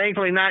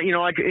thankfully not,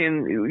 like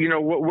in,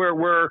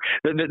 where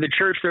the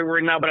church that we're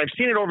in now, but I've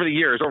seen it over the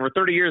years, over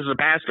 30 years as a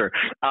pastor.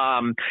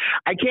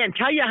 I can't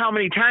tell you how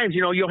many times,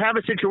 you'll have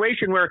a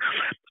situation where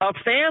a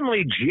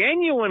family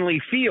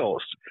genuinely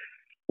feels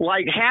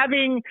like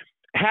having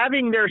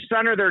their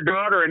son or their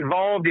daughter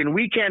involved in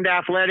weekend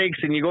athletics,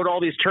 and you go to all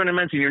these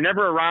tournaments and you're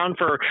never around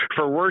for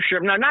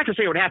worship. Now, not to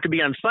say it would have to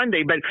be on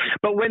Sunday, but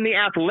when the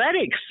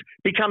athletics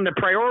become the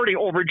priority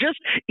over the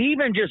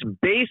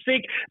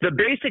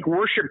basic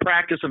worship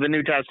practice of the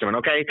New Testament,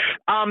 okay,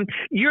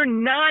 you're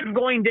not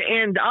going to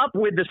end up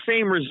with the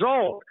same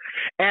result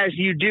as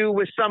you do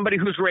with somebody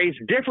who's raised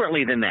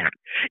differently than that.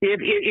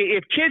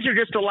 If kids are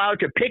just allowed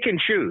to pick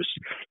and choose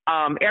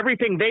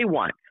everything they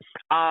want,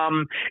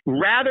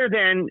 rather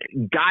than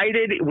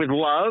guided with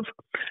love,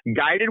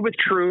 guided with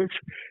truth,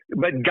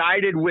 but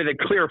guided with a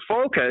clear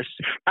focus.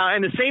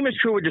 And the same is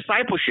true with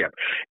discipleship.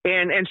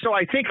 And so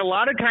I think a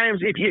lot of times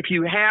if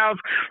you have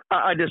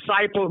a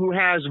disciple who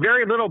has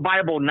very little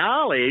Bible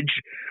knowledge,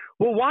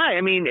 well, why?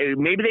 I mean,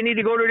 maybe they need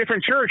to go to a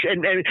different church.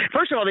 And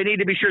first of all, they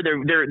need to be sure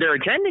they're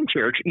attending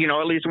church,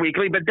 at least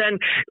weekly. But then,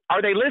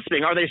 are they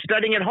listening? Are they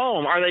studying at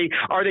home? Are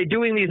they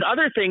doing these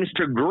other things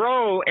to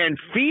grow and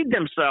feed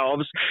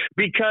themselves?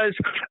 Because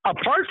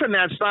apart from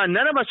that, son,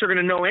 none of us are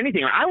going to know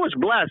anything. I was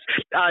blessed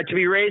to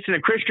be raised in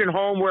a Christian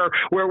home where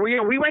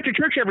we went to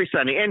church every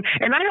Sunday,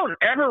 and I don't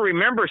ever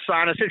remember,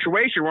 son, a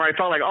situation where I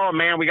felt like, oh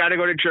man, we got to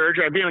go to church.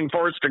 I'm feeling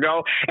forced to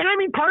go. And I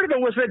mean, part of it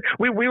was that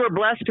we were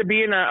blessed to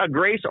be in a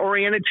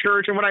grace-oriented church.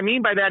 And what I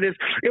mean by that is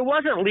it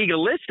wasn't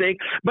legalistic,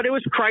 but it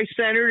was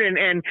Christ-centered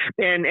and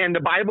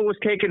the Bible was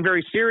taken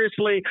very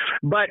seriously.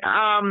 But,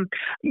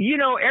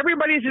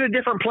 everybody's in a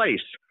different place.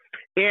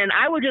 And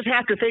I would just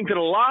have to think that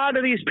a lot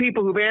of these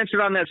people who've answered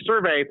on that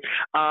survey,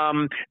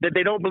 that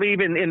they don't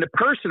believe in the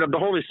person of the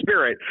Holy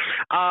Spirit.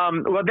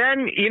 Well,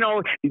 then,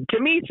 to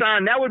me,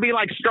 son, that would be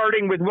like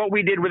starting with what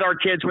we did with our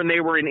kids when they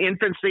were in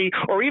infancy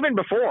or even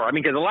before. I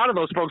mean, because a lot of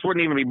those folks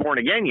wouldn't even be born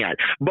again yet.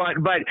 But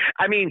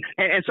I mean,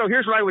 and so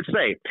here's what I would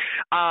say.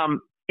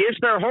 Is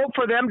there hope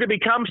for them to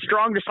become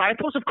strong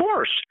disciples? Of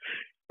course.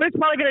 But it's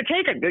probably going to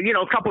take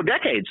a couple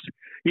decades,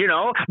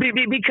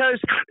 because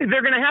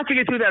they're going to have to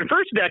get through that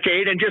first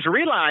decade and just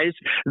realize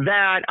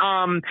that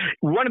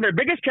one of their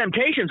biggest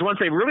temptations, once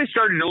they've really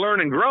started to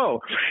learn and grow,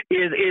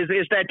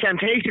 is that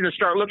temptation to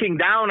start looking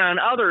down on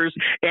others.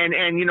 And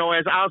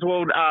as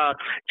Oswald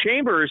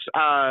Chambers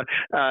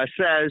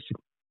says,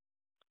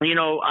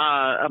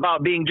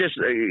 about being just,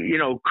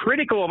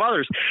 critical of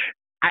others.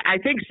 I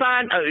think,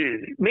 son,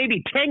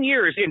 maybe 10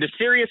 years into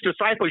serious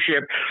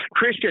discipleship,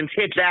 Christians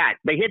hit that.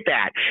 They hit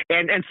that.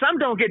 And some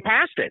don't get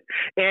past it.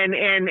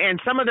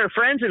 And some of their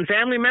friends and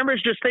family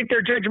members just think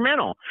they're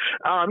judgmental.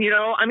 And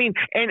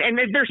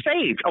they're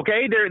saved,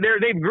 okay?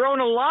 They've grown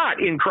a lot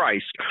in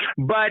Christ.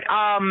 But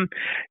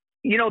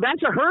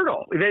that's a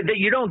hurdle that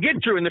you don't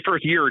get through in the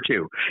first year or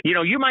two.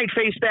 You might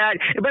face that,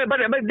 but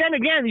then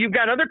again, you've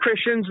got other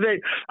Christians that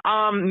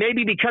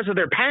maybe because of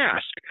their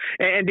past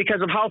and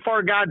because of how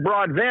far God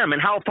brought them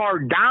and how far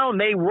down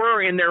they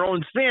were in their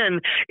own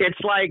sin, it's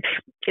like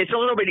it's a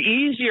little bit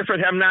easier for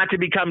them not to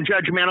become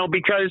judgmental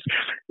because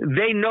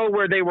they know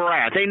where they were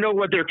at. They know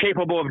what they're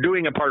capable of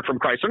doing apart from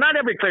Christ. So not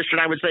every Christian,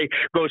 I would say,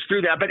 goes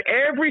through that, but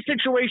every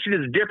situation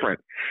is different.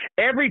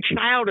 Every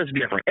child is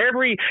different.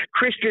 Every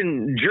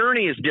Christian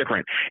journey is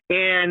different.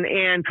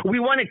 And we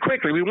want it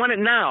quickly. We want it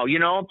now,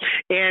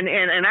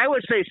 and I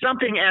would say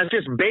something as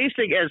just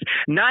basic as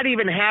not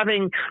even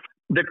having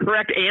the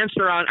correct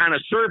answer on a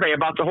survey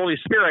about the Holy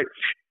Spirit.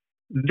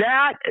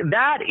 That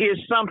is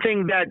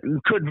something that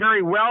could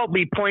very well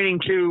be pointing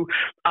to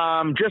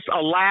just a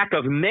lack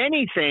of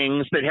many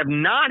things that have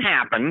not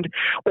happened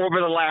over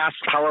the last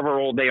however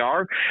old they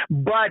are.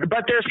 But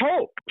there's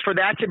hope for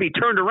that to be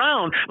turned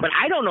around. But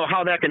I don't know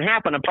how that can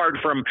happen apart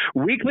from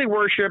weekly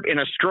worship in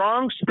a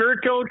strong,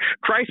 spirit-filled,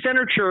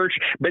 Christ-centered church.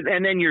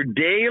 And then your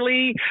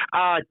daily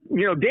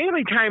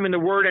time in the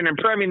Word and in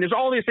prayer. I mean, there's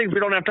all these things we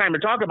don't have time to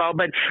talk about.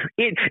 But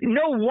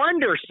no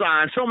wonder,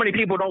 son, so many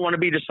people don't want to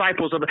be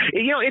disciples of.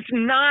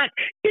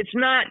 It's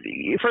not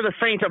for the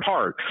faint of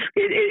heart,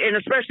 and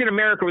especially in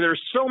America where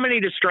there's so many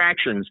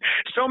distractions,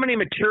 so many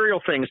material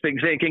things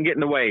that can get in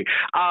the way.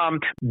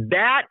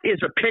 That is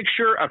a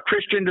picture of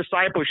Christian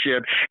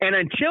discipleship. And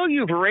until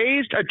you've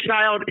raised a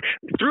child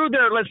through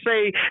their, let's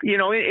say,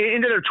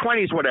 into their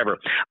 20s, whatever,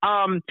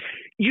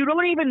 you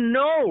don't even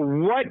know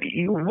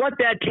what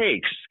that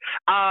takes.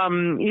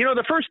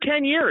 The first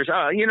 10 years,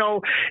 are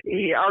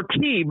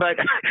key, but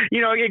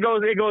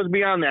it goes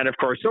beyond that, of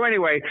course. So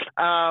anyway,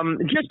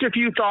 just a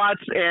few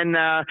thoughts, and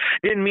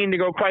didn't mean to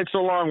go quite so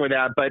long with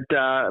that, but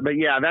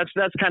yeah,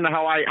 that's kind of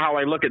how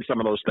I look at some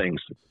of those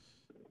things.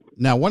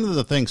 Now, one of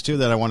the things, too,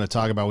 that I want to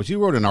talk about was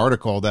you wrote an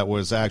article that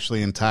was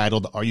actually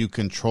entitled, Are You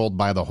Controlled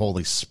by the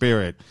Holy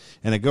Spirit?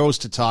 And it goes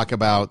to talk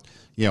about,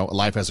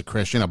 life as a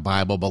Christian, a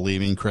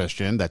Bible-believing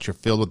Christian, that you're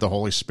filled with the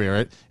Holy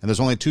Spirit. And there's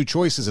only two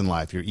choices in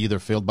life. You're either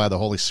filled by the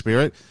Holy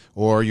Spirit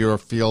or you're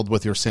filled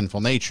with your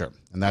sinful nature.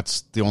 And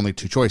that's the only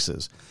two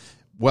choices.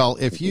 Well,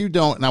 if you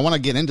don't, and I want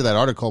to get into that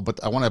article,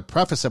 but I want to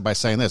preface it by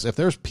saying this. If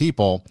there's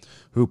people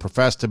who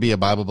profess to be a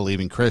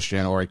Bible-believing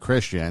Christian or a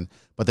Christian,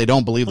 but they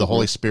don't believe the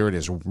Holy Spirit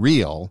is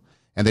real,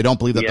 and they don't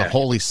believe that the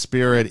Holy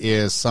Spirit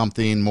is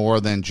something more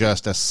than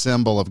just a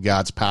symbol of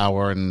God's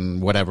power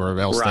and whatever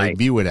else they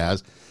view it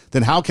as,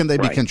 then how can they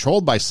be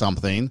controlled by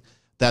something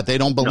that they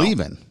don't believe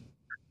in?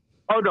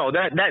 Oh no,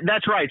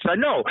 that's right. So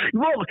no,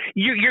 well,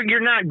 you're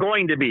not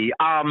going to be.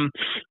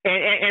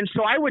 And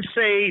so I would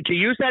say, to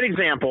use that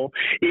example,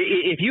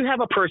 if you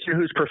have a person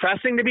who's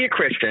professing to be a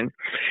Christian,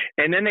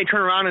 and then they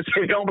turn around and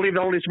say they don't believe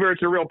the Holy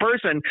Spirit's a real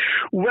person,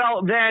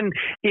 well, then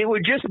it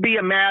would just be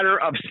a matter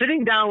of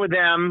sitting down with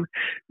them,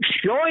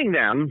 showing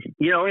them,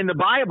 in the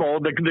Bible,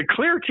 the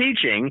clear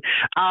teaching.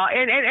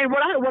 And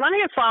what I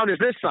have found is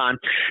this, son,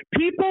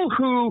 people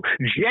who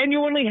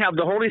genuinely have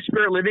the Holy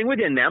Spirit living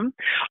within them,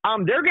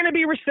 they're going to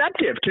be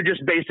receptive to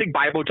just basic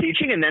Bible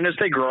teaching, and then as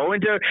they grow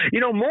into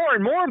more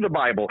and more of the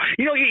Bible,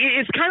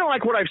 it's kind of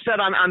like what I've said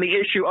on the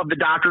issue of the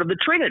doctrine of the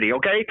Trinity.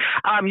 Okay,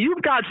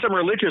 you've got some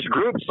religious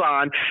groups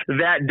on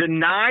that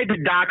deny the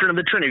doctrine of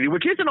the Trinity,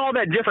 which isn't all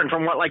that different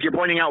from what you're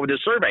pointing out with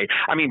this survey.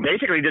 I mean,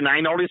 basically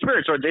denying the Holy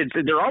Spirit, so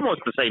they're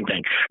almost the same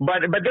thing.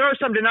 But there are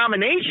some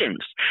denominations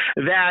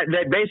that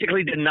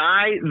basically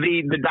deny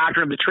the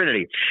doctrine of the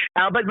Trinity.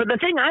 But the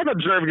thing I've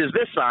observed is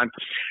this, son.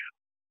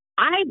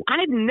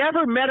 I've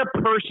never met a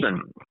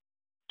person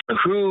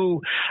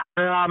who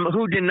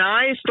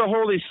denies the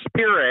Holy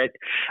Spirit,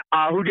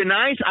 who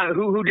denies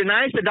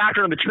the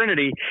doctrine of the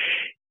Trinity,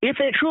 if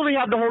they truly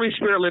have the Holy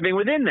Spirit living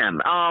within them.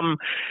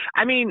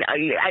 I mean,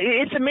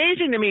 it's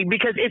amazing to me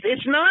because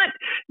it's not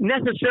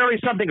necessarily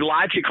something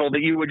logical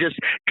that you would just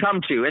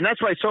come to. And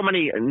that's why so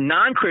many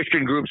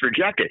non-Christian groups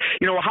reject it.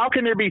 How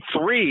can there be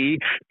three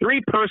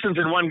persons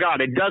in one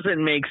God? It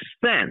doesn't make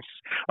sense.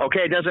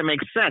 Okay, it doesn't make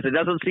sense. It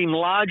doesn't seem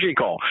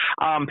logical.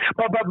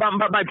 But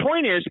my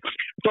point is,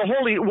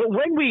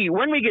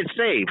 when we get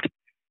saved,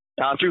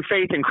 through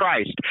faith in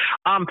Christ,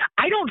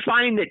 I don't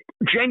find that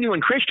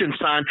genuine Christians,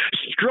 son,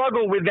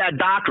 struggle with that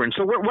doctrine.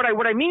 So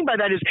what I mean by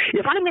that is,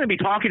 if I'm going to be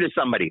talking to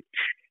somebody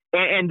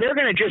and they're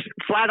going to just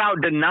flat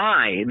out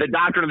deny the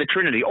doctrine of the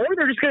Trinity, or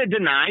they're just going to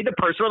deny the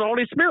person of the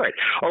Holy Spirit,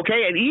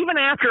 okay? And even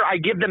after I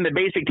give them the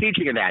basic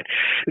teaching of that,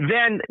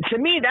 then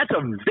to me that's a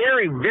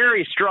very,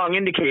 very strong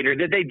indicator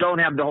that they don't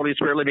have the Holy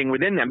Spirit living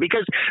within them.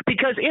 Because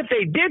if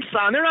they did,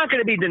 son, they're not going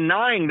to be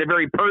denying the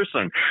very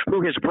person who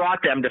has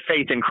brought them to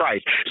faith in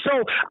Christ.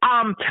 So,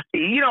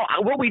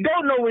 what we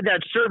don't know with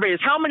that survey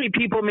is how many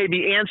people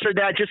maybe answered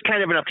that just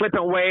kind of in a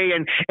flippant way,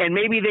 and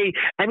maybe they,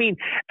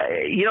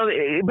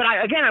 but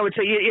I would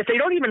say, if they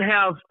don't even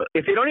have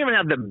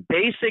the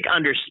basic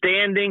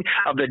understanding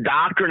of the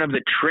doctrine of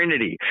the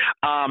Trinity,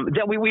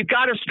 then we've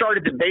got to start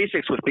at the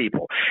basics with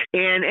people.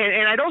 And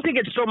I don't think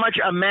it's so much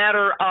a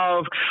matter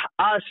of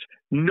us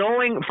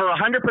knowing for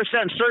 100%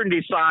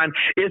 certainty, son,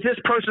 is this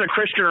person a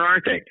Christian or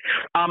aren't they?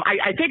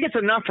 I think it's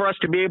enough for us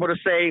to be able to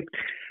say,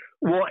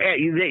 well,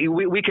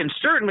 we can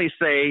certainly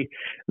say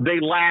they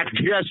lack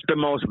just the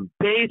most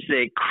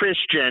basic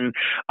Christian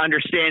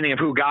understanding of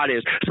who God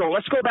is. So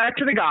let's go back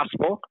to the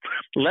gospel.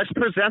 Let's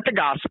present the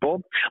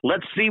gospel.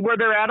 Let's see where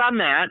they're at on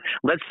that.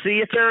 Let's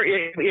see if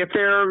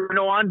they're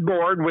on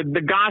board with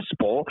the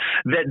gospel,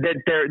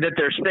 that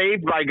they're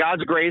saved by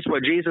God's grace,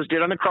 what Jesus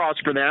did on the cross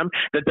for them,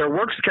 that their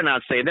works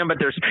cannot save them, and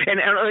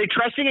are they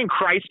trusting in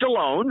Christ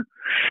alone?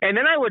 And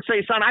then I would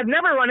say, son, I've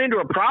never run into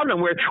a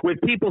problem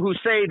with people who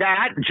say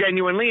that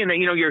genuinely, and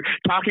you're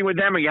talking with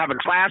them or you have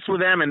a class with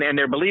them and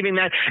they're believing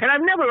that. And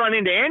I've never run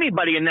into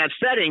anybody in that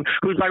setting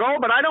who's like, oh,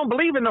 but I don't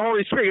believe in the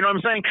Holy Spirit. You know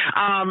what I'm saying?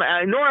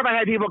 Nor have I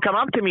had people come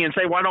up to me and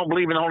say, well, I don't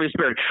believe in the Holy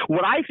Spirit.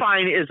 What I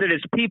find is that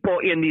it's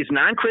people in these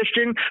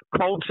non-Christian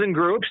cults and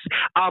groups,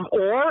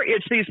 or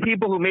it's these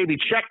people who maybe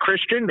check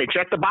Christian, they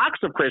check the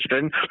box of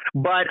Christian,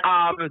 but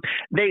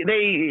they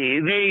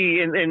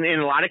in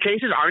a lot of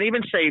cases aren't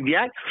even saved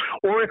yet.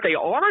 Or if they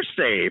are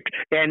saved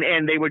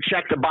and they would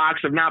check the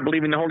box of not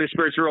believing the Holy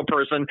Spirit's a real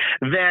person,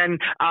 then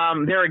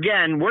there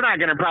again, we're not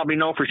going to probably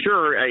know for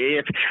sure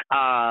if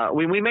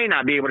we may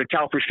not be able to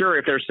tell for sure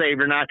if they're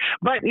saved or not.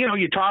 But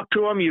you talk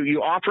to them,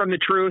 you offer them the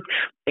truth,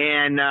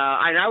 and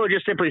I would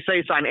just simply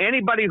say, son,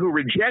 anybody who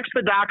rejects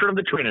the doctrine of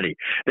the Trinity,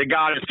 that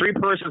God is three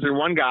persons in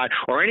one God,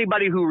 or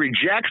anybody who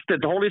rejects that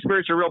the Holy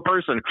Spirit's a real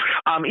person,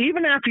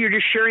 even after you're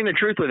just sharing the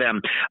truth with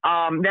them,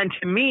 then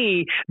to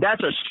me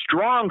that's a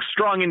strong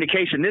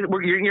indication.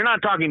 You're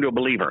not talking to a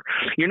believer.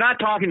 You're not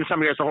talking to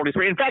somebody who has the Holy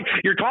Spirit. In fact,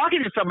 you're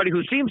talking to somebody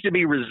who seems to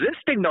be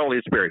resisting the Holy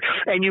Spirit,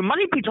 and you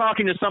might be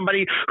talking to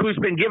somebody who's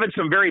been given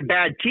some very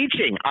bad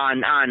teaching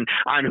on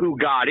who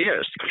God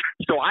is.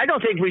 So I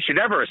don't think we should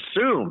ever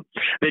assume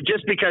that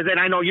just because, and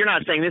I know you're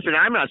not saying this and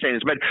I'm not saying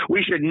this, but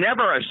we should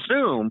never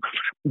assume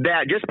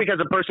that just because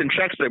a person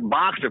checks the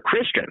box of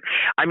Christian,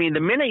 I mean,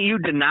 the minute you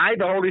deny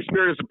the Holy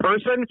Spirit as a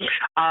person,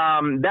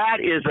 that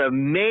is a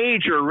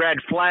major red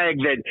flag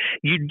that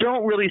you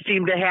don't really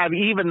seem to have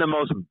even the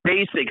most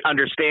basic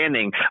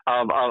understanding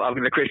of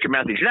the Christian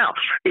message. Now,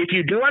 if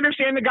you do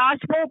understand the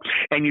gospel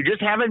and you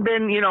just haven't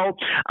been,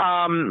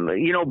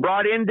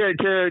 brought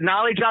into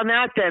knowledge on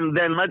that, then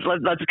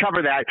let's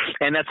cover that,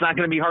 and that's not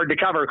going to be hard to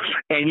cover.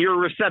 And your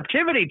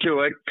receptivity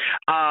to it,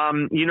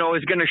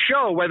 is going to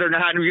show whether or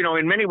not,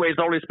 in many ways,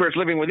 the Holy Spirit's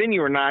living within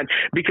you or not.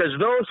 Because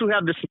those who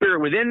have the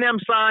Spirit within them,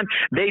 son,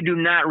 they do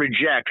not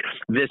reject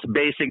this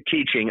basic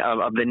teaching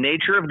of the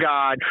nature of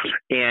God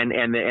and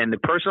the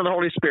person of the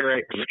Holy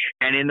Spirit.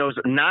 And in those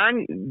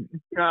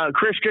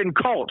Christian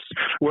cults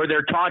where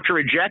they're taught to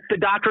reject the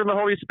doctrine of the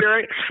Holy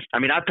Spirit. I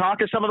mean, I've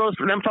talked to some of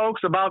them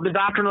folks about the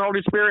doctrine of the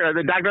Holy Spirit, or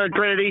the doctrine of the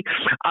Trinity.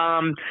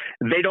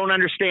 They don't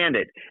understand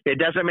it. It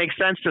doesn't make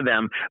sense to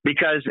them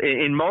because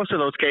in most of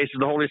those cases,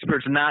 the Holy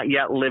Spirit's not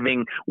yet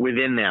living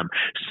within them.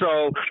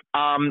 So,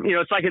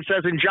 it's like it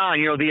says in John,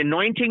 the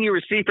anointing you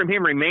receive from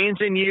him remains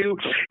in you,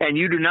 and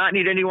you do not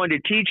need anyone to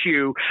teach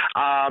you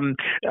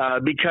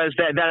because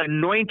that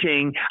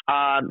anointing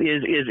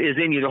is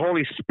in you. The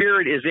Holy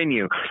Spirit is in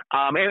you.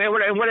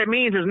 And what it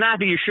means is not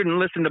that you shouldn't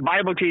listen to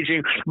Bible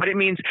teaching, but it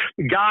means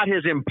God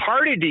has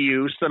imparted to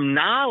you some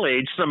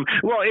knowledge,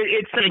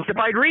 it's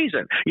sanctified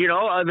reason,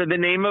 the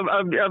name of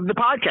the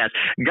podcast.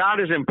 God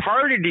has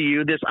imparted to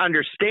you this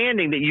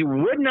understanding that you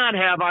would not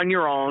have on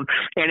your own,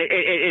 and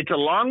it's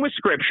along with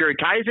Scripture. It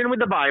ties in with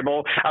the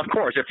Bible. Of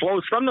course, it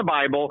flows from the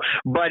Bible,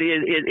 but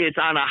it's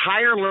on a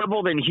higher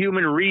level than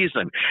human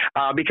reason,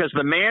 because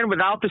the man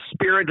without the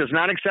Spirit does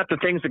not accept the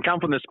things that come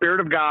from the Spirit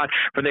of God,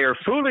 for they are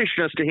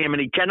foolishness to him,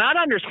 and he cannot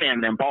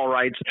understand them, Paul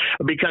writes,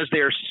 because they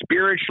are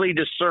spiritually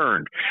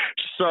discerned.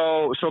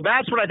 So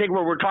that's what I think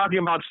we're talking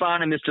about,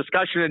 Son, in this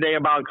discussion today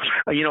about,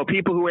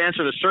 people who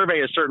answer the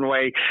survey a certain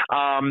way.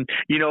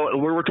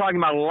 We're talking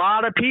about a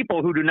lot of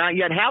people who do not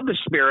yet have the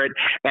Spirit,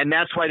 and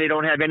that's why they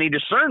don't have any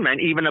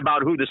discernment even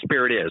about who the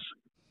Spirit is.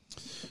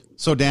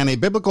 So, Dan, a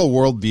biblical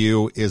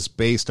worldview is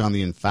based on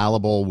the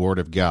infallible Word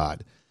of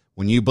God.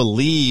 When you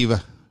believe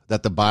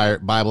that the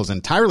Bible is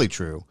entirely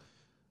true,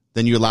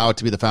 then you allow it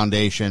to be the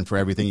foundation for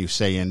everything you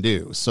say and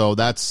do. So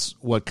that's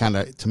what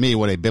to me,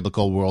 what a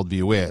biblical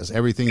worldview is.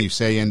 Everything you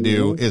say and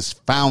do is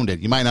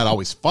founded. You might not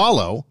always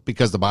follow,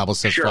 because the Bible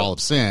says for all of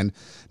sin,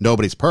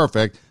 nobody's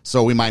perfect,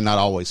 so we might not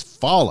always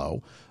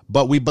follow,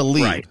 but we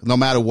believe. No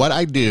matter what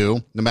I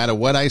do, no matter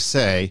what I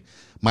say,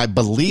 my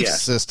belief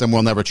system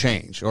will never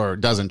change, or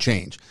doesn't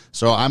change.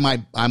 So I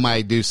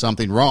might do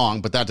something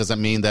wrong, but that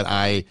doesn't mean that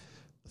I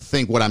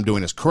think what I'm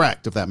doing is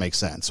correct, if that makes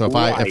sense. So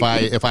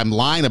if I'm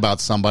lying about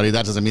somebody,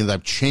 that doesn't mean that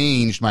I've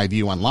changed my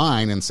view on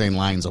lying and saying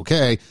lying's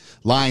okay.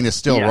 Lying is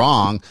still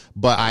wrong,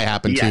 but I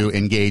happen to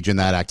engage in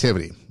that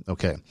activity.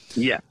 Okay.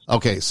 Yeah.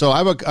 Okay. So I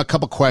have a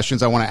couple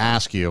questions I want to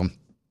ask you.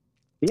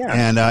 Yeah.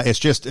 And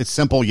it's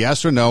simple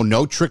yes or no,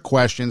 no trick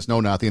questions,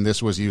 no nothing.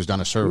 This was used on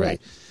a survey.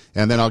 Right.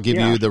 And then I'll give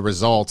you the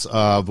results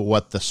of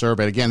what the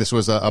survey. Again, this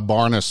was a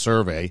Barna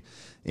survey.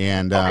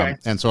 And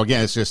so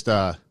again, it's just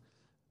the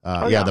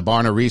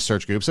Barna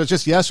Research Group. So it's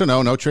just yes or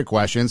no, no trick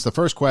questions. The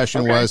first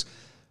question was,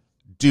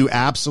 do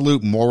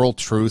absolute moral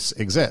truths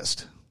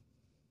exist?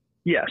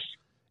 Yes.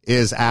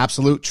 Is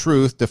absolute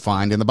truth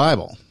defined in the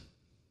Bible?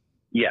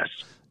 Yes.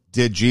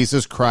 Did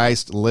Jesus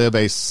Christ live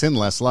a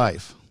sinless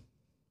life?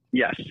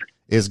 Yes.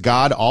 Is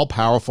God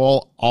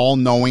all-powerful,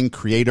 all-knowing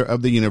creator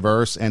of the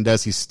universe, and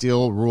does he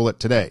still rule it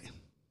today?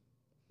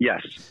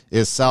 Yes.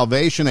 Is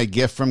salvation a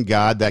gift from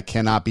God that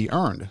cannot be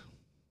earned?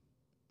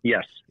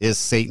 Yes. Is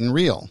Satan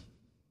real?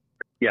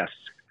 Yes.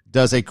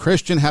 Does a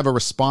Christian have a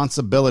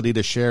responsibility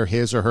to share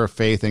his or her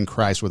faith in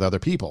Christ with other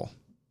people?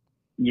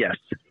 Yes.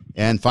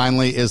 And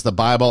finally, is the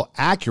Bible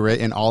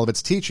accurate in all of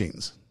its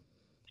teachings?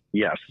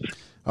 Yes.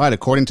 All right,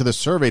 according to the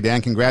survey,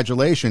 Dan,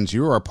 congratulations.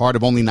 You are a part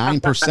of only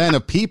 9%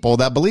 of people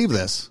that believe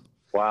this.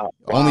 Wow.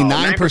 Only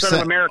 9%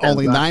 of Americans.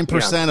 Only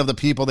 9% of the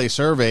people they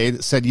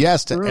surveyed said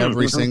yes to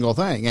every single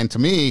thing. And to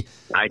me,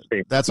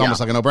 that's almost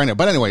like a no-brainer.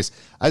 But anyways,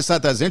 I just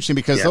thought that was interesting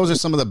because those are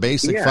some of the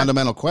basic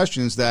fundamental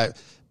questions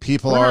that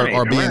people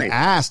are being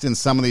asked in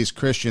some of these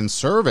Christian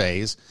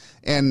surveys.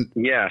 And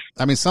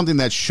I mean, something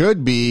that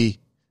should be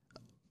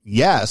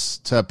yes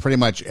to pretty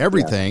much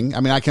everything.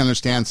 I mean, I can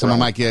understand someone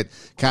might get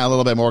kind of a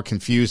little bit more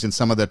confused in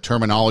some of the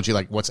terminology,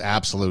 like what's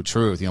absolute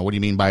truth? What do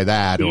you mean by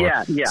that? Or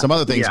some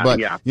other things. But,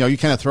 you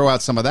kind of throw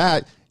out some of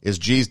that. Did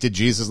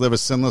Jesus live a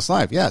sinless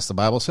life? Yes, the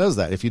Bible says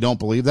that. If you don't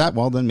believe that,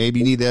 well, then maybe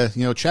you need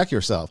to, check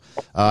yourself.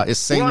 Is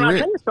Satan real? I'll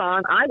tell you,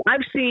 Son,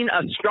 I've seen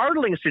a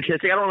startling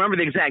statistic. I don't remember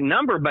the exact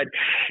number, but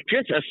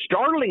just a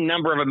startling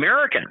number of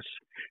Americans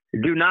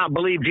do not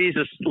believe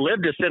Jesus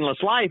lived a sinless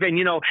life. And,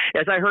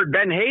 as I heard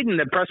Ben Hayden,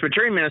 the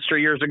Presbyterian minister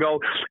years ago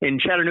in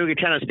Chattanooga,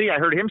 Tennessee, I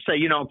heard him say,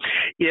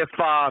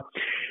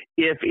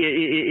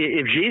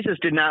 if Jesus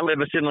did not live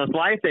a sinless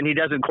life, then he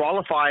doesn't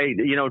qualify,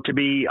 to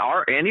be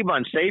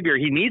anyone's savior.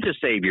 He needs a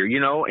savior,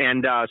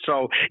 and that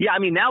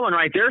one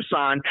right there,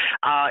 Son,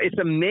 it's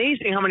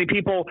amazing how many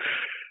people.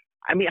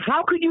 I mean,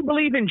 how could you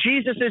believe in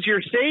Jesus as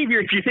your savior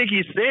if you think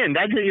he's sinned?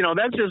 That's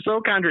just so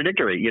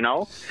contradictory,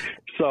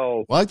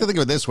 So, well, I like to think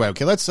of it this way.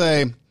 Okay, let's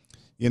say,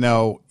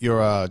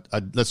 you're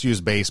let's use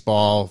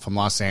baseball from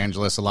Los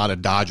Angeles, a lot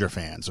of Dodger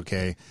fans,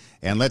 okay?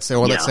 And let's say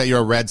you're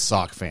a Red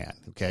Sox fan,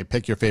 okay?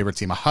 Pick your favorite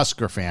team, a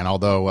Husker fan,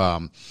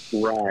 although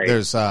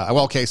there's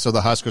so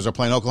the Huskers are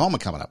playing Oklahoma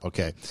coming up,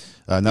 okay?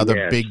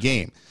 Another big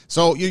game.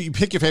 So you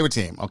pick your favorite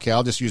team, okay?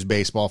 I'll just use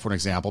baseball for an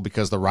example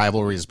because the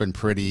rivalry has been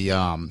pretty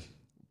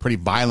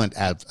violent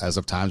as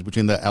of times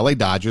between the LA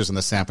Dodgers and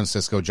the San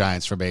Francisco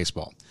Giants for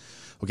baseball.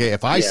 Okay,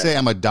 if I say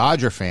I'm a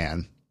Dodger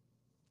fan,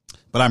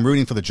 but I'm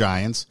rooting for the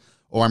Giants,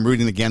 or I'm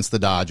rooting against the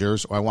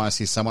Dodgers, or I want to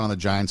see someone on the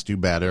Giants do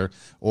better,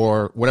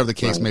 or whatever the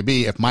case may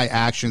be, if my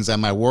actions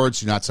and my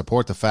words do not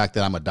support the fact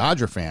that I'm a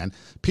Dodger fan,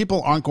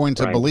 people aren't going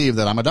to believe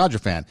that I'm a Dodger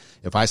fan.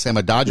 If I say I'm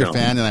a Dodger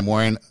fan and I'm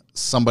wearing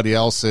somebody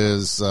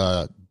else's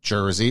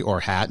jersey or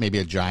hat, maybe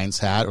a Giants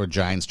hat or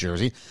Giants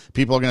jersey,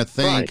 people are going to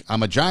think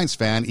I'm a Giants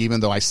fan, even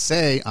though I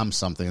say I'm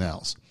something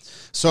else.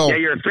 So yeah,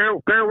 you're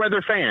a fair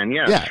weather fan.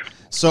 Yeah.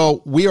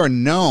 So we are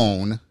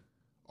known,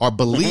 our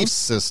belief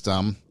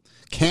system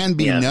can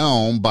be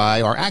known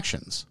by our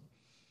actions.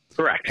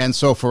 Correct. And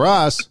so for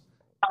us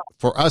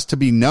to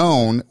be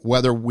known,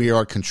 whether we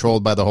are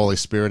controlled by the Holy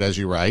Spirit, as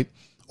you write,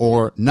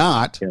 or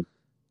not,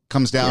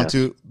 comes down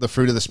to the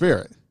fruit of the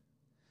Spirit.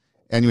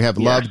 And you have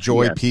love,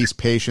 joy, peace,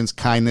 patience,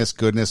 kindness,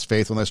 goodness,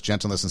 faithfulness,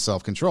 gentleness, and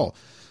self-control.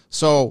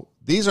 So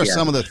these are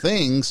some of the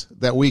things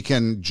that we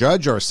can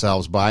judge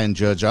ourselves by and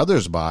judge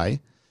others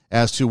by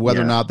as to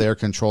whether or not they're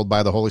controlled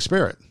by the Holy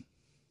Spirit.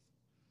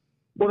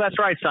 Well, that's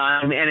right,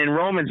 Simon. And in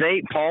Romans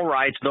 8, Paul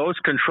writes, those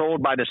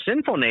controlled by the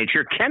sinful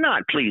nature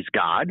cannot please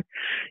God.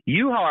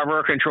 You, however,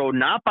 are controlled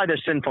not by the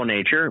sinful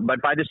nature,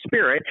 but by the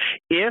Spirit,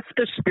 if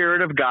the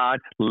Spirit of God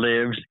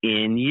lives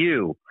in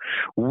you.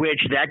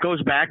 Which that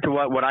goes back to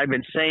what I've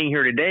been saying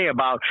here today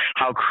about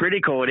how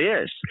critical it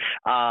is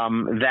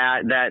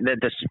that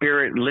the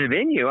Spirit live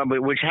in you,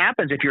 which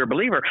happens if you're a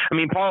believer. I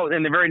mean, Paul,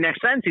 in the very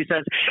next sentence, he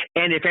says,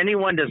 and if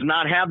anyone does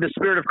not have the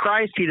Spirit of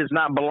Christ, he does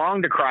not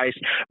belong to Christ.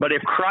 But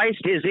if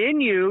Christ is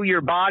in you,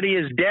 your body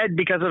is dead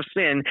because of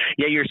sin,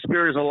 yet your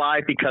spirit is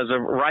alive because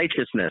of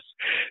righteousness.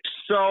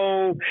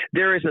 So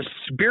there is a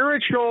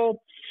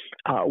spiritual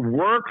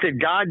work that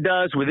God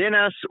does within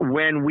us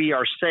when we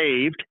are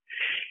saved.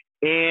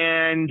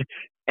 And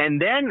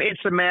then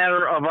it's a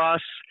matter of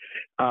us,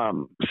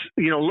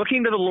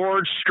 looking to the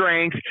Lord's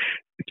strength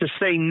to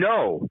say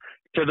no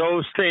to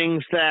those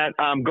things that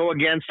go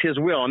against his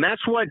will. And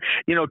that's what,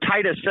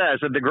 Titus says,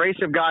 that the grace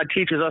of God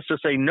teaches us to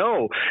say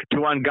no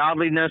to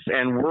ungodliness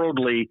and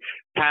worldly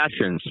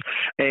passions.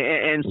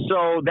 And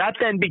so that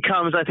then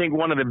becomes, I think,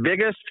 one of the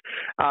biggest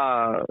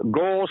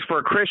goals for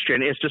a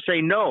Christian is to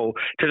say no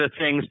to the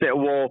things that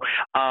will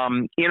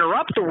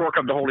interrupt the work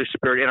of the Holy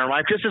Spirit in our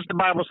life, just as the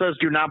Bible says,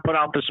 do not put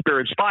out the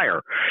Spirit's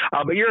fire.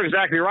 But you're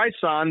exactly right,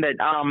 son, that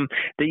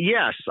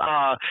yes,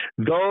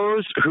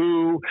 those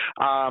who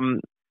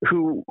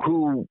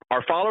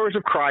are followers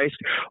of Christ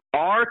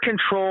are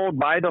controlled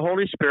by the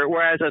Holy Spirit,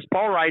 whereas, as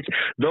Paul writes,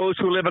 those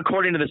who live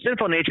according to the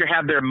sinful nature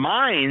have their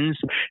minds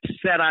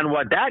set on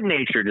what that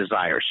nature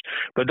desires.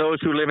 But those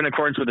who live in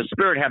accordance with the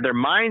Spirit have their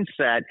mind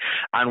set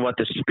on what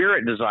the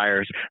Spirit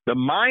desires. The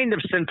mind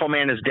of sinful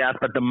man is death,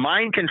 but the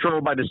mind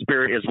controlled by the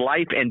Spirit is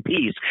life and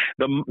peace.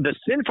 The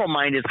sinful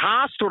mind is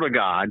hostile to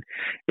God.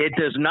 It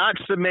does not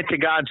submit to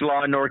God's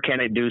law, nor can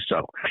it do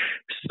so.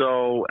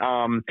 So,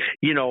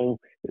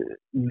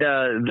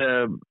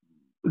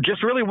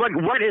 just really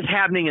what is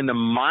happening in the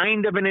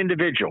mind of an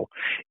individual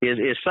is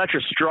such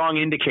a strong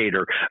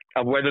indicator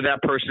of whether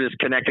that person is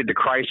connected to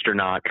Christ or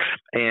not.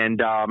 And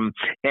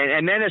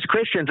then as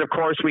Christians, of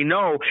course, we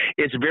know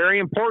it's very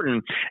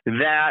important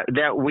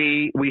that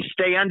we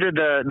stay under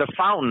the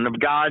fountain of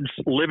God's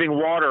living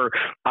water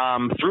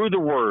through the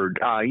Word.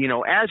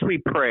 As we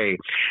pray,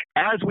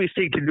 as we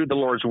seek to do the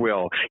Lord's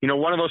will.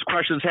 One of those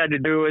questions had to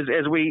do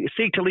as we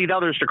seek to lead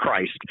others to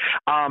Christ.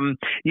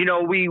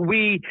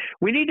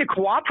 We need to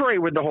cooperate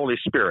with the Holy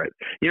Spirit.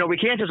 We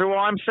can't just say, well,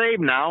 I'm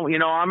saved now.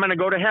 I'm going to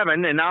go to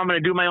heaven and now I'm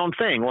going to do my own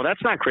thing. Well,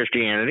 that's not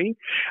Christianity.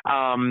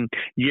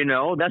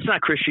 That's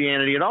not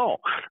Christianity at all.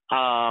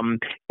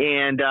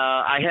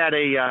 I had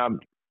a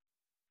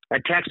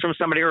text from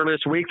somebody earlier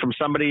this week from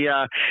somebody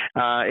at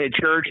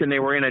church, and they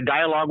were in a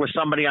dialogue with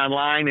somebody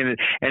online, and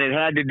it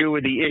had to do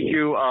with the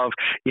issue of,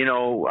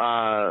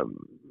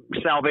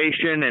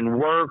 salvation and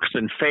works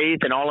and faith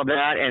and all of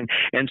that.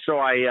 And so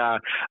I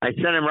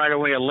sent him right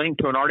away a link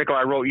to an article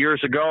I wrote years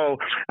ago.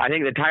 I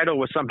think the title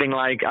was something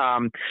like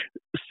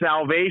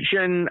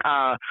Salvation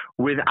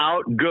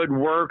without good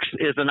works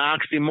is an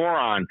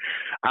oxymoron.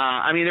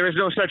 There is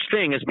no such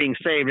thing as being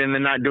saved and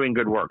then not doing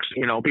good works.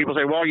 People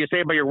say, well, you're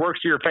saved by your works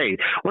or your faith.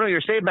 Well, no,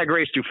 you're saved by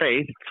grace through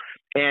faith.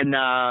 And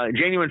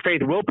genuine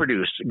faith will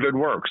produce good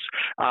works.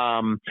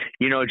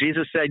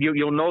 Jesus said,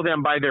 you'll know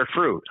them by their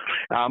fruit.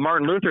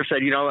 Martin Luther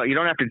said, you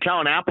don't have to tell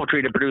an apple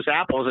tree to produce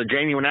apples. A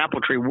genuine apple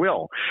tree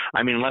will.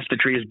 Unless the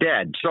tree is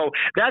dead. So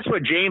that's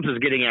what James is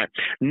getting at.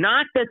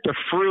 Not that the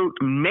fruit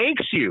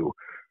makes you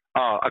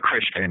a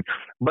Christian,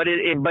 but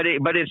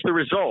it's the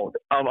result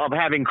of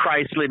having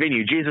Christ live in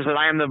you. Jesus said,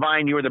 I am the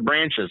vine, you are the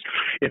branches.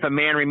 If a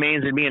man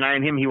remains in me and I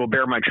in him, he will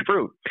bear much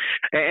fruit.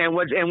 And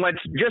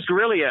what's just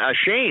really a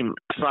shame,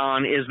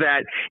 son, is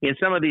that in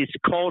some of these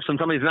cults and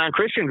some of these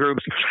non-Christian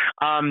groups,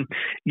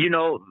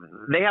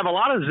 they have a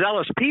lot of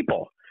zealous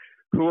people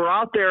who are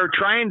out there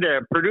trying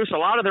to produce a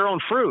lot of their own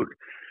fruit.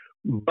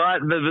 But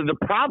the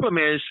problem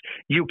is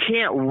you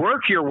can't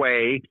work your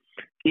way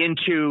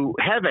into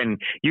heaven.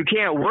 You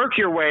can't work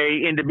your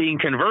way into being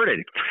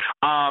converted.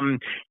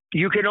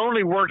 you can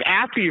only work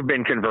after you've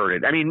been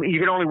converted. I mean, you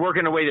can only work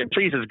in a way that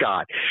pleases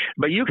God.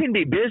 But you can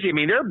be busy. I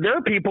mean, there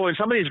are people in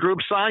some of these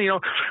groups, son,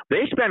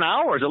 they spend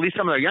hours, at least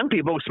some of the young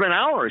people spend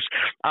hours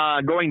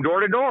going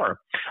door to door.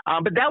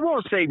 But that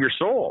won't save your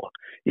soul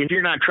if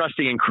you're not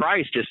trusting in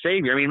Christ as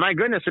Savior. I mean, my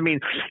goodness,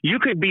 you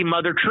could be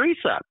Mother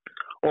Teresa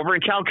over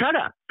in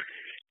Calcutta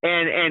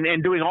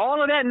and doing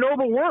all of that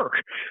noble work.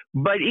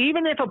 But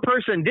even if a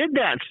person did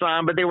that,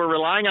 son, but they were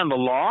relying on the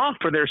law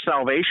for their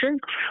salvation,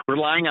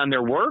 relying on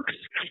their works,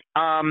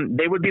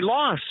 they would be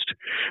lost.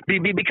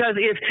 Because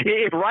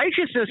if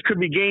righteousness could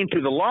be gained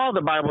through the law,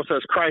 the Bible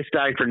says Christ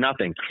died for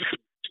nothing.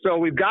 So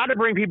we've got to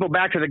bring people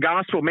back to the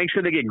gospel, make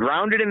sure they get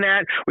grounded in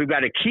that. We've got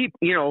to keep,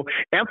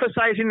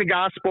 emphasizing the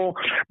gospel,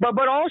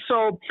 but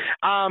also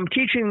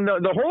teaching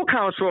the whole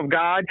counsel of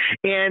God,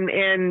 and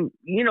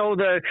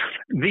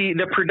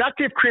the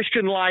productive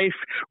Christian life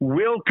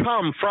will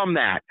come from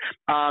that.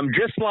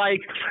 Just like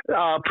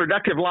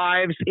productive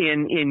lives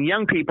in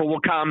young people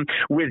will come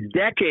with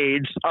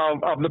decades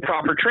of the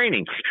proper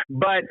training.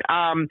 But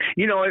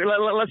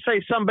let's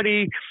say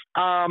somebody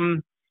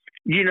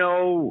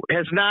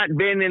has not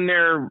been in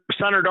their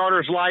son or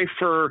daughter's life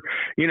for,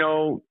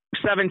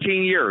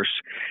 17 years.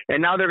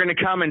 And now they're going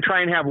to come and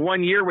try and have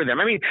 1 year with them.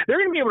 I mean, they're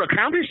going to be able to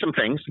accomplish some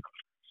things,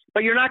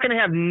 but you're not going to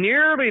have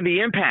nearly the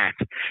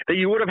impact that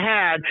you would have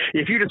had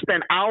if you just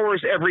spent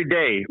hours every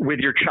day with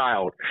your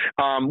child,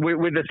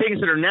 with the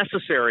things that are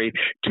necessary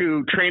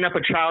to train up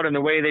a child in the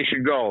way they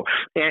should go.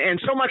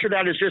 And so much of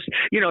that is just,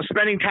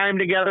 spending time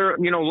together,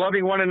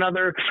 loving one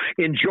another,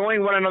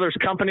 enjoying one another's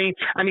company.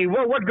 I mean,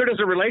 what good is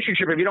a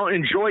relationship if you don't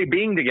enjoy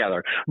being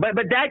together? But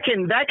that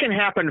can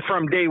happen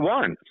from day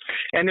one.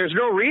 And there's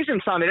no reason,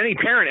 son, that any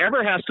parent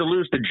ever has to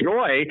lose the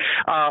joy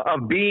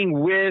of being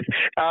with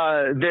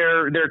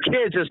their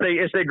kids as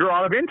they grow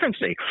out of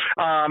infancy.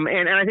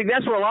 And I think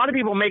that's where a lot of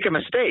people make a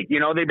mistake.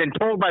 They've been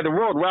told by the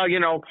world, well,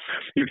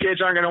 your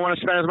kids aren't going to want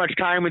to spend as much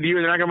time with you.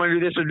 They're not going to want to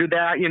do this or do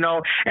that,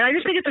 And I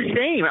just think it's a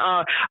shame.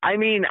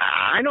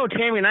 I know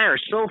Tammy and I are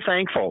so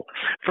thankful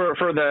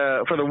for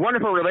the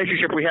wonderful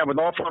relationship we have with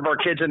all four of our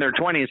kids in their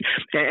 20s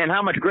and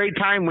how much great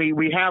time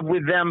we have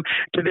with them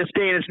to this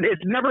day. And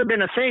it's never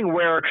been a thing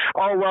where,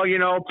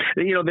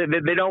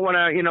 they don't want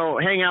to,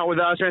 hang out with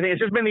us or anything.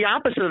 It's just been the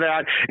opposite of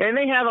that. And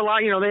they have a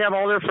lot, they have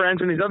all their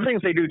friends and these other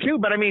things they do too.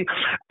 But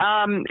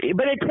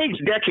but it takes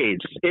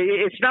decades.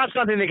 It's not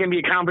something that can be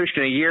accomplished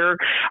in a year.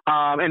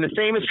 And the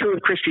same is true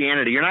with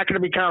Christianity. You're not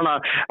going to become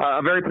a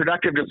very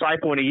productive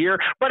disciple in a year.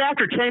 But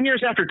after 10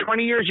 years, after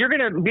 20 years, you're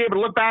going to be able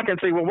to look back and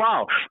say, well,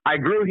 wow, I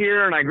grew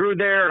here and I grew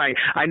there. And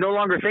I no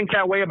longer think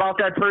that way about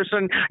that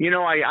person.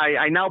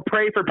 I now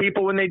pray for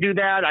people when they do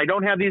that. I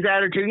don't have these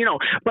attitudes,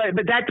 but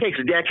that takes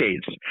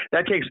decades.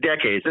 That takes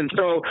decades. And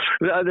so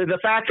the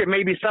fact that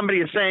maybe somebody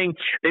is saying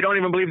they don't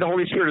even believe the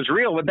Holy Spirit is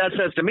real, what that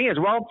says to me is,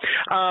 well,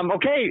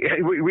 okay,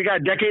 we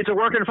got decades of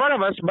work in front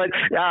of us, but,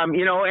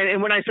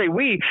 and when I say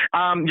we,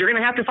 you're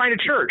going to have to find a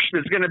church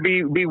that's going to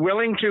be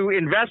willing to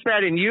invest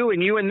that in you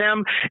and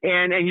them,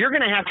 and you're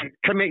going to have to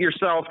commit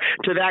yourself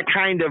to that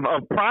kind of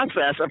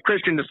process of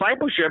Christian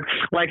discipleship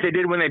like they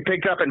did when they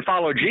picked up and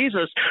followed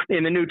Jesus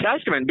in the New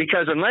Testament,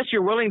 because unless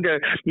you're willing to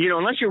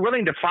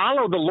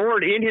follow the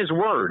Lord in his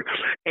word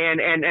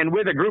and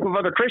with a group of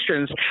other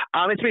Christians,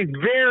 it's been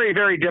very,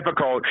 very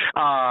difficult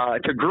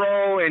to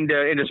grow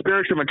into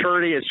spiritual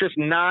maturity. It's just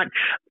not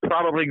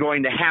probably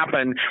going to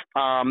happen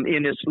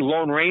in this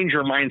Lone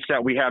Ranger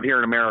mindset we have here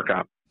in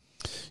America.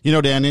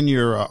 Dan, in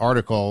your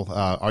article,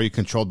 Are You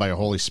Controlled by a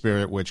Holy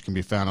Spirit, which can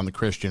be found on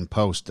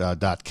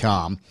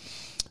thechristianpost.com,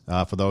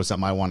 for those that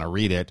might want to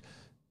read it,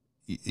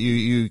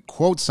 you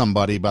quote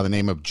somebody by the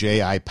name of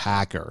J.I.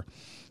 Packer,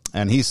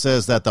 and he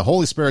says that the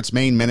Holy Spirit's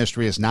main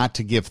ministry is not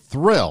to give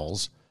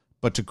thrills,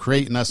 but to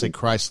create in us a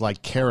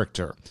Christ-like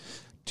character.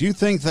 Do you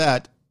think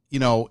that,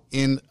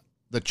 in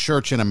the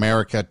church in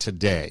America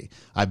today,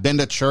 I've been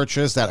to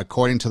churches that,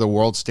 according to the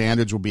world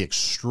standards, will be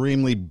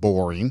extremely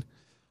boring,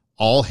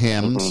 all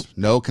hymns,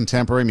 no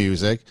contemporary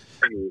music,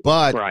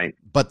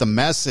 but the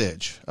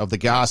message of the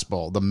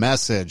gospel, the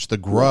message, the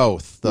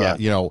growth,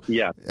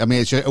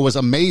 it was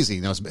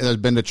amazing. There's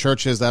been to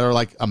churches that are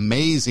like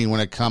amazing when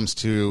it comes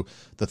to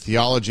the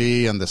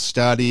theology and the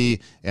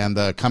study and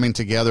the coming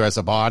together as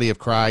a body of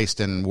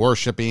Christ and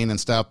worshiping and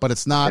stuff, but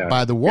it's not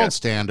by the world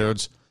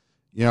standards,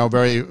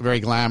 very, very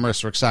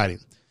glamorous or exciting.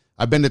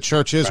 I've been to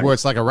churches where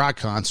it's like a rock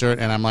concert,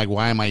 and I'm like,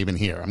 why am I even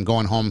here? I'm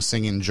going home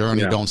singing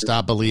Journey, Don't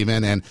Stop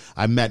Believing, and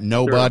I met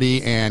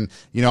nobody, and,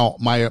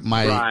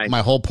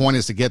 my whole point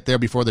is to get there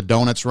before the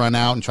donuts run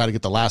out and try to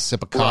get the last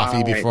sip of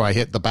coffee before I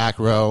hit the back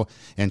row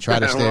and try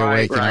to stay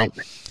awake,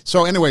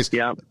 So anyways,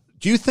 do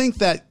you think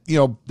that,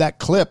 that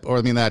clip,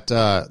 or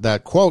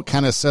that quote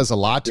kind of says a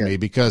lot to me,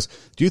 because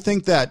do you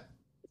think that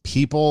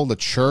the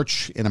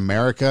church in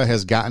America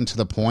has gotten to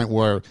the point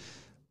where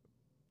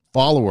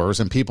followers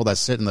and people that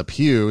sit in the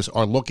pews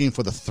are looking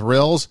for the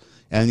thrills.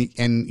 And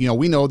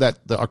we know that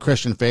our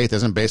Christian faith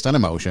isn't based on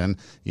emotion.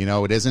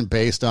 It isn't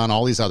based on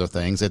all these other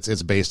things.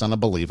 It's based on a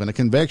belief and a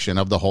conviction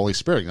of the Holy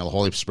Spirit. The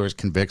Holy Spirit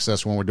convicts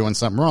us when we're doing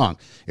something wrong.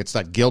 It's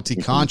that guilty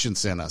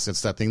conscience in us.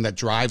 It's that thing that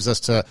drives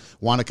us to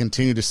want to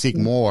continue to seek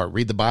more,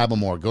 read the Bible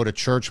more, go to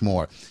church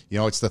more.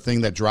 It's the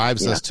thing that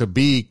drives us to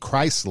be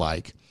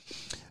Christ-like.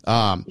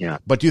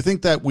 But do you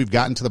think that we've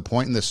gotten to the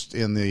point in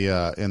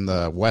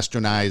the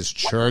westernized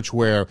church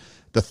where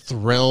the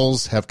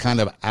thrills have kind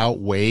of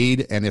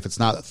outweighed, and if it's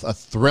not a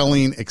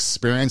thrilling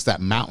experience, that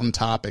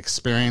mountaintop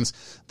experience,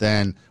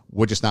 then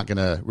we're just not going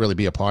to really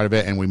be a part of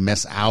it, and we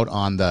miss out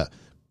on the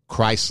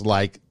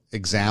Christ-like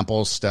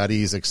examples,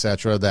 studies,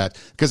 etc.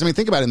 Because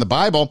think about it, in the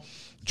Bible,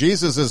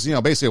 Jesus is,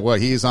 basically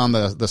he's on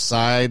the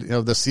side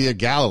of the Sea of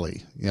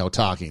Galilee,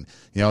 talking.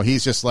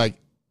 He's just like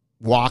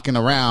walking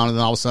around, and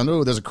then all of a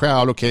sudden, there's a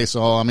crowd. Okay,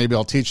 so maybe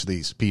I'll teach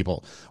these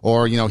people.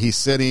 Or, he's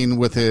sitting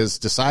with his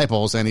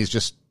disciples and he's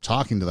just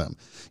talking to them.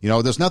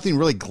 There's nothing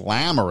really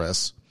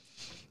glamorous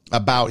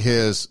about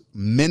his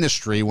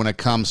ministry when it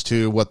comes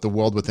to what the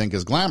world would think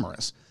is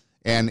glamorous.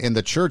 And in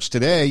the church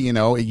today,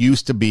 it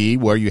used to be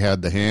where you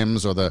had the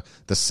hymns or the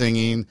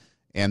singing,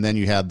 and then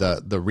you had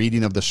the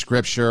reading of the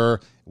scripture.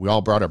 We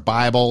all brought our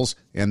Bibles,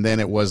 and then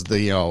it was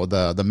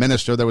the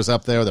minister that was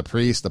up there, the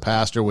priest, the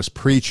pastor was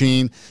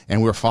preaching,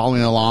 and we were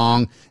following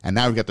along. And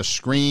now we've got the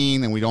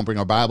screen, and we don't bring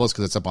our Bibles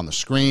because it's up on the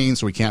screen,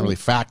 so we can't really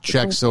fact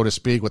check, so to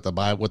speak, what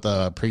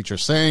the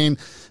preacher's saying.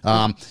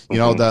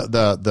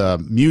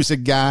 The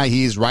music guy,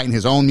 he's writing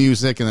his own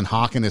music and then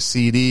hawking his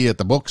CD at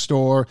the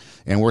bookstore,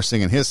 and we're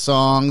singing his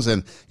songs,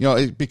 and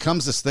it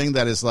becomes this thing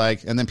that is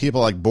like, and then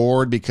people are like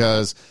bored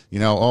because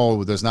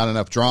there's not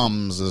enough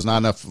drums, there's not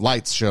enough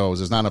lights shows,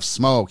 there's not enough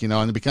smoke. And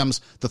it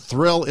becomes, the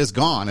thrill is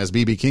gone, as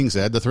B.B. King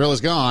said. The thrill is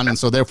gone, and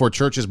so therefore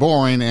church is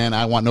boring, and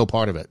I want no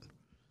part of it.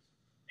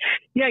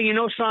 Yeah,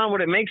 Son,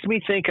 what it makes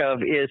me think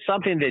of is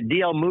something that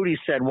D.L. Moody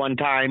said one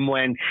time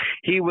when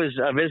he was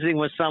visiting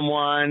with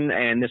someone,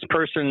 and this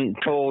person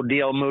told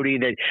D.L. Moody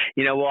that,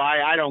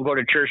 I don't go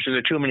to church, there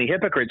are too many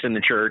hypocrites in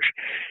the church.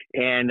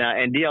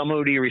 And D.L.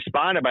 Moody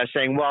responded by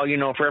saying, well,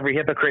 for every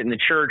hypocrite in the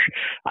church,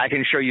 I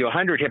can show you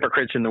 100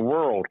 hypocrites in the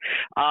world.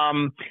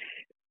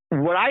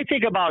 What I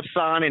think about,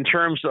 Son, in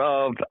terms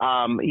of,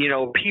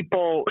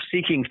 people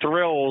seeking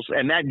thrills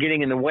and that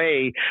getting in the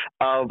way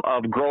of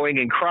growing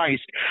in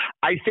Christ,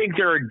 I think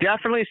there are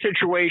definitely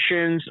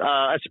situations,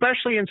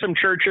 especially in some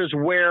churches,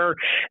 where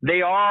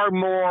they are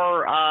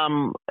more,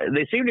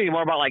 they seem to be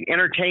more about like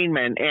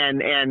entertainment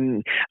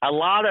and a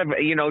lot of,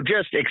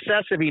 just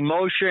excessive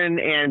emotion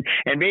and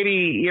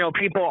maybe,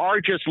 people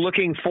are just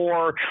looking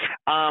for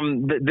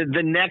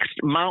the next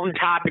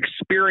mountaintop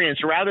experience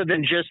rather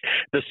than just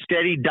the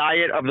steady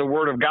diet of the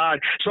Word of God.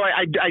 So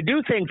I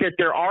do think that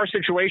there are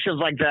situations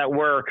like that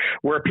where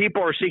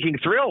people are seeking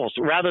thrills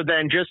rather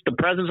than just the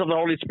presence of the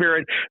Holy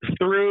Spirit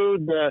through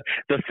the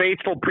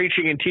faithful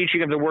preaching and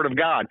teaching of the Word of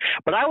God.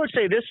 But I would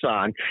say this,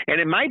 Son,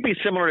 and it might be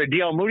similar to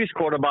D.L. Moody's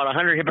quote about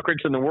 100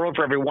 hypocrites in the world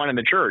for every one in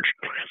the church.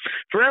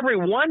 For every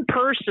one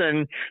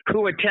person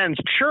who attends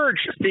church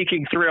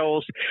seeking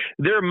thrills,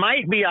 there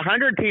might be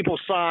 100 people,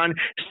 Son,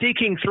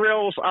 seeking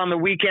thrills on the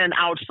weekend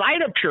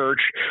outside of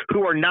church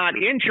who are not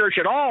in church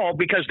at all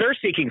because they're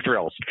seeking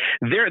thrills.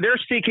 They're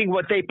seeking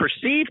what they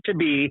perceive to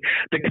be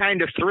the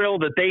kind of thrill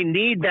that they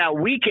need that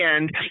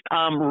weekend,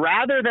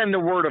 rather than the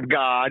Word of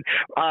God.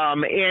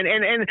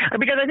 And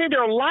because I think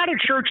there are a lot of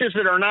churches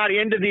that are not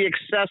into the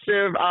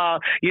excessive,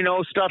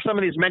 stuff. Some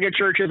of these mega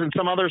churches and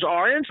some others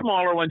are, and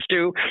smaller ones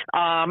too,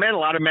 and a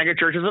lot of mega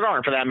churches that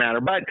aren't, for that matter.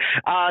 But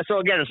so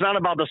again, it's not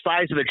about the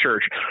size of the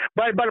church.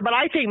 But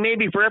I think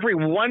maybe for every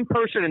one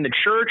person in the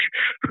church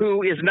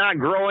who is not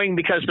growing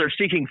because they're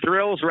seeking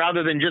thrills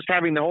rather than just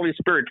having the Holy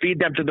Spirit feed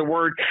them to the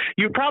Word,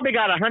 you've probably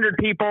got 100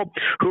 people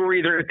who are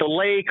either at the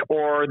lake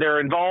or they're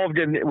involved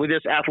with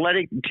this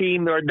athletic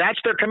team. That's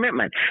their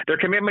commitment. Their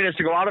commitment is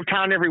to go out of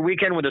town every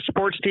weekend with a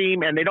sports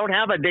team, and they don't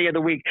have a day of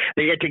the week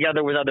they get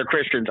together with other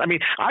Christians. I mean,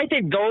 I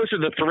think those are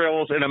the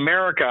thrills in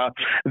America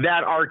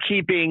that are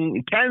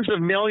keeping tens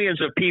of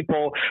millions of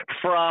people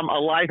from a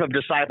life of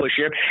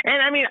discipleship.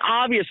 And I mean,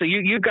 obviously,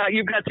 you've got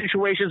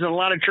situations in a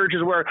lot of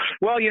churches where,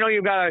 well,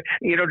 you've got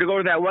to go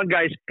to that one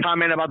guy's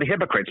comment about the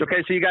hypocrites.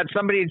 Okay, so you got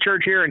somebody in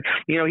church here, and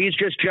he's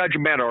just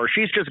judgmental, or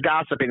she's just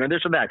gossiping, or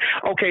this or that.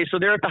 Okay, so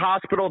they're at the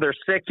hospital, they're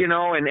sick,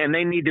 and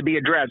they need to be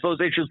addressed. Those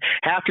issues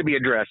have to be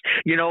addressed,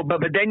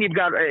 but then you've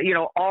got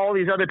all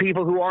these other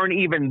people who aren't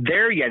even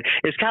there yet.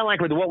 It's kind of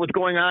like with what was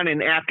going on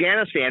in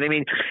Afghanistan. I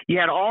mean, you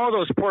had all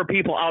those poor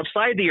people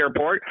outside the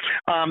airport,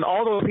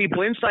 all those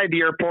people inside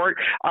the airport,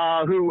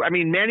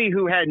 many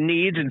who had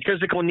needs and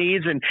physical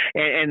needs,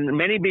 and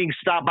many being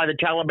stopped by the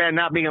Taliban,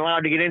 not being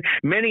allowed to get in.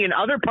 Many in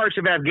other parts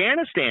of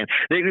Afghanistan,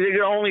 they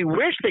only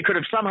wish they could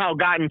have somehow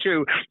gotten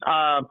to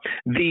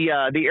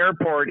the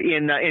airport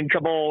in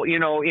Kabul,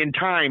 in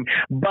time.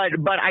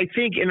 But I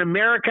think in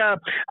America,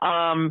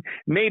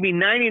 maybe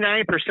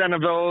 99%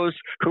 of those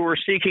who are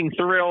seeking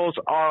thrills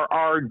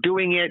are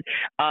doing it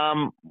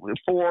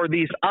for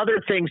these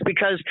other things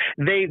because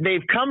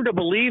they've come to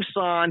believe,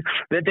 son,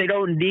 that they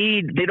don't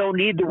need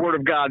the Word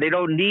of God. They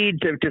don't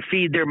need to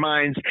feed their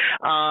minds.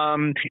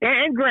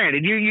 And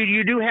granted,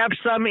 you do have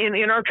some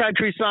in our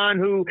country, son,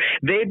 who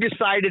they've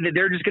decided that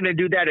they're just going to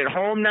do that at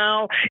home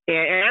now.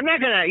 And I'm not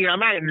going to, I'm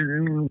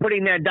not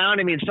putting that down.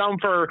 I mean, some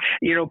for,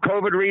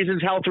 COVID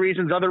reasons, health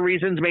reasons, other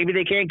reasons, maybe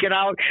they can't get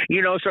out,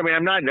 so I mean,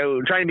 I'm not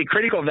trying to be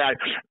critical of that.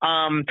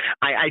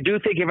 I do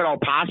think if at all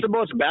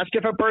possible, it's best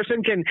if a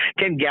person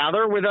can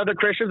gather with other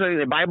Christians. I mean,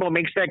 the Bible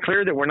makes that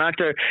clear that we're not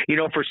to,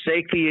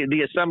 forsake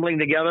the assembling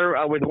together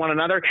with one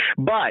another.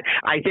 But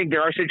I think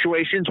there are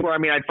situations where, I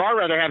mean, I'd far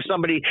rather have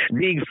somebody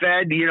being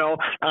fed,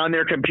 on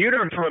their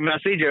computer from a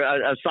message,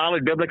 a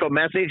solid biblical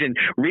message, and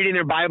reading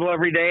their Bible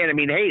every day. And I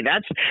mean, hey,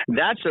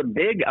 that's a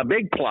big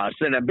plus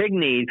and a big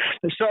need.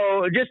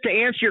 So just to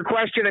answer your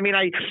question, I mean,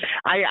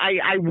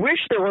 I wish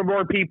there were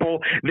more people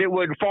that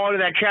would fall into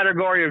that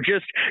category of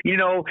just,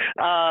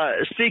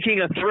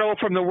 seeking a thrill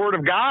from the Word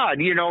of God,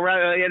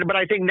 but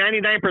I think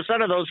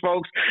 99% of those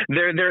folks,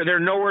 they're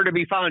nowhere to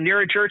be found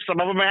near a church. Some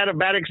of them had a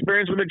bad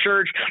experience with the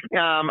church.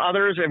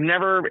 Others have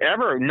never,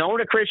 ever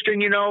known a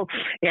Christian,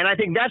 and I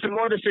think that's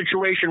more the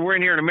situation we're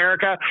in here in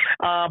America.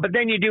 But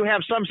then you do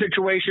have some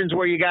situations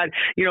where you got,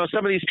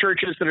 some of these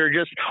churches that are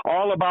just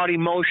all about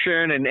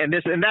emotion and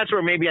that's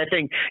where maybe I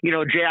think,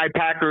 J.I.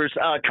 Packer's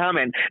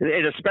comment,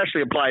 it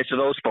especially applies to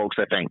those folks,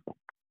 I think.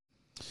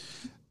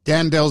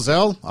 Dan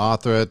Delzell,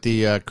 author at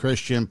the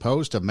Christian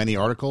Post of many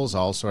articles,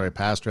 also a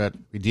pastor at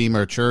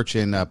Redeemer Church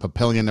in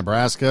Papillion,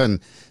 Nebraska. And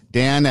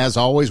Dan, as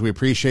always, we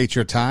appreciate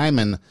your time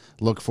and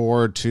look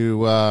forward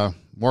to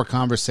more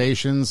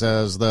conversations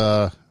as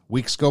the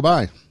weeks go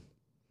by.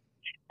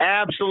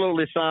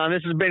 Absolutely, son.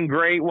 This has been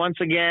great once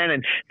again,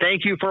 and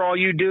thank you for all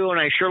you do, and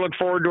I sure look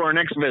forward to our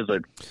next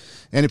visit.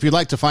 And if you'd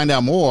like to find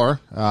out more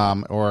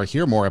or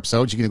hear more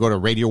episodes, you can go to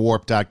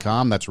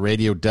RadioWarp.com. That's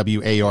Radio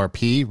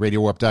WARP,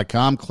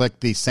 RadioWarp.com. Click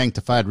the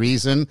Sanctified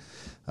Reason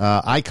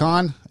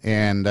icon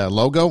and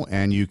logo,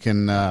 and you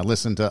can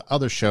listen to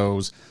other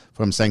shows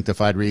from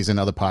Sanctified Reason,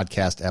 other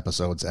podcast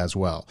episodes as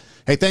well.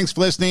 Hey, thanks for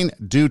listening.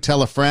 Do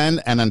tell a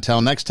friend, and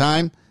until next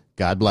time,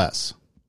 God bless.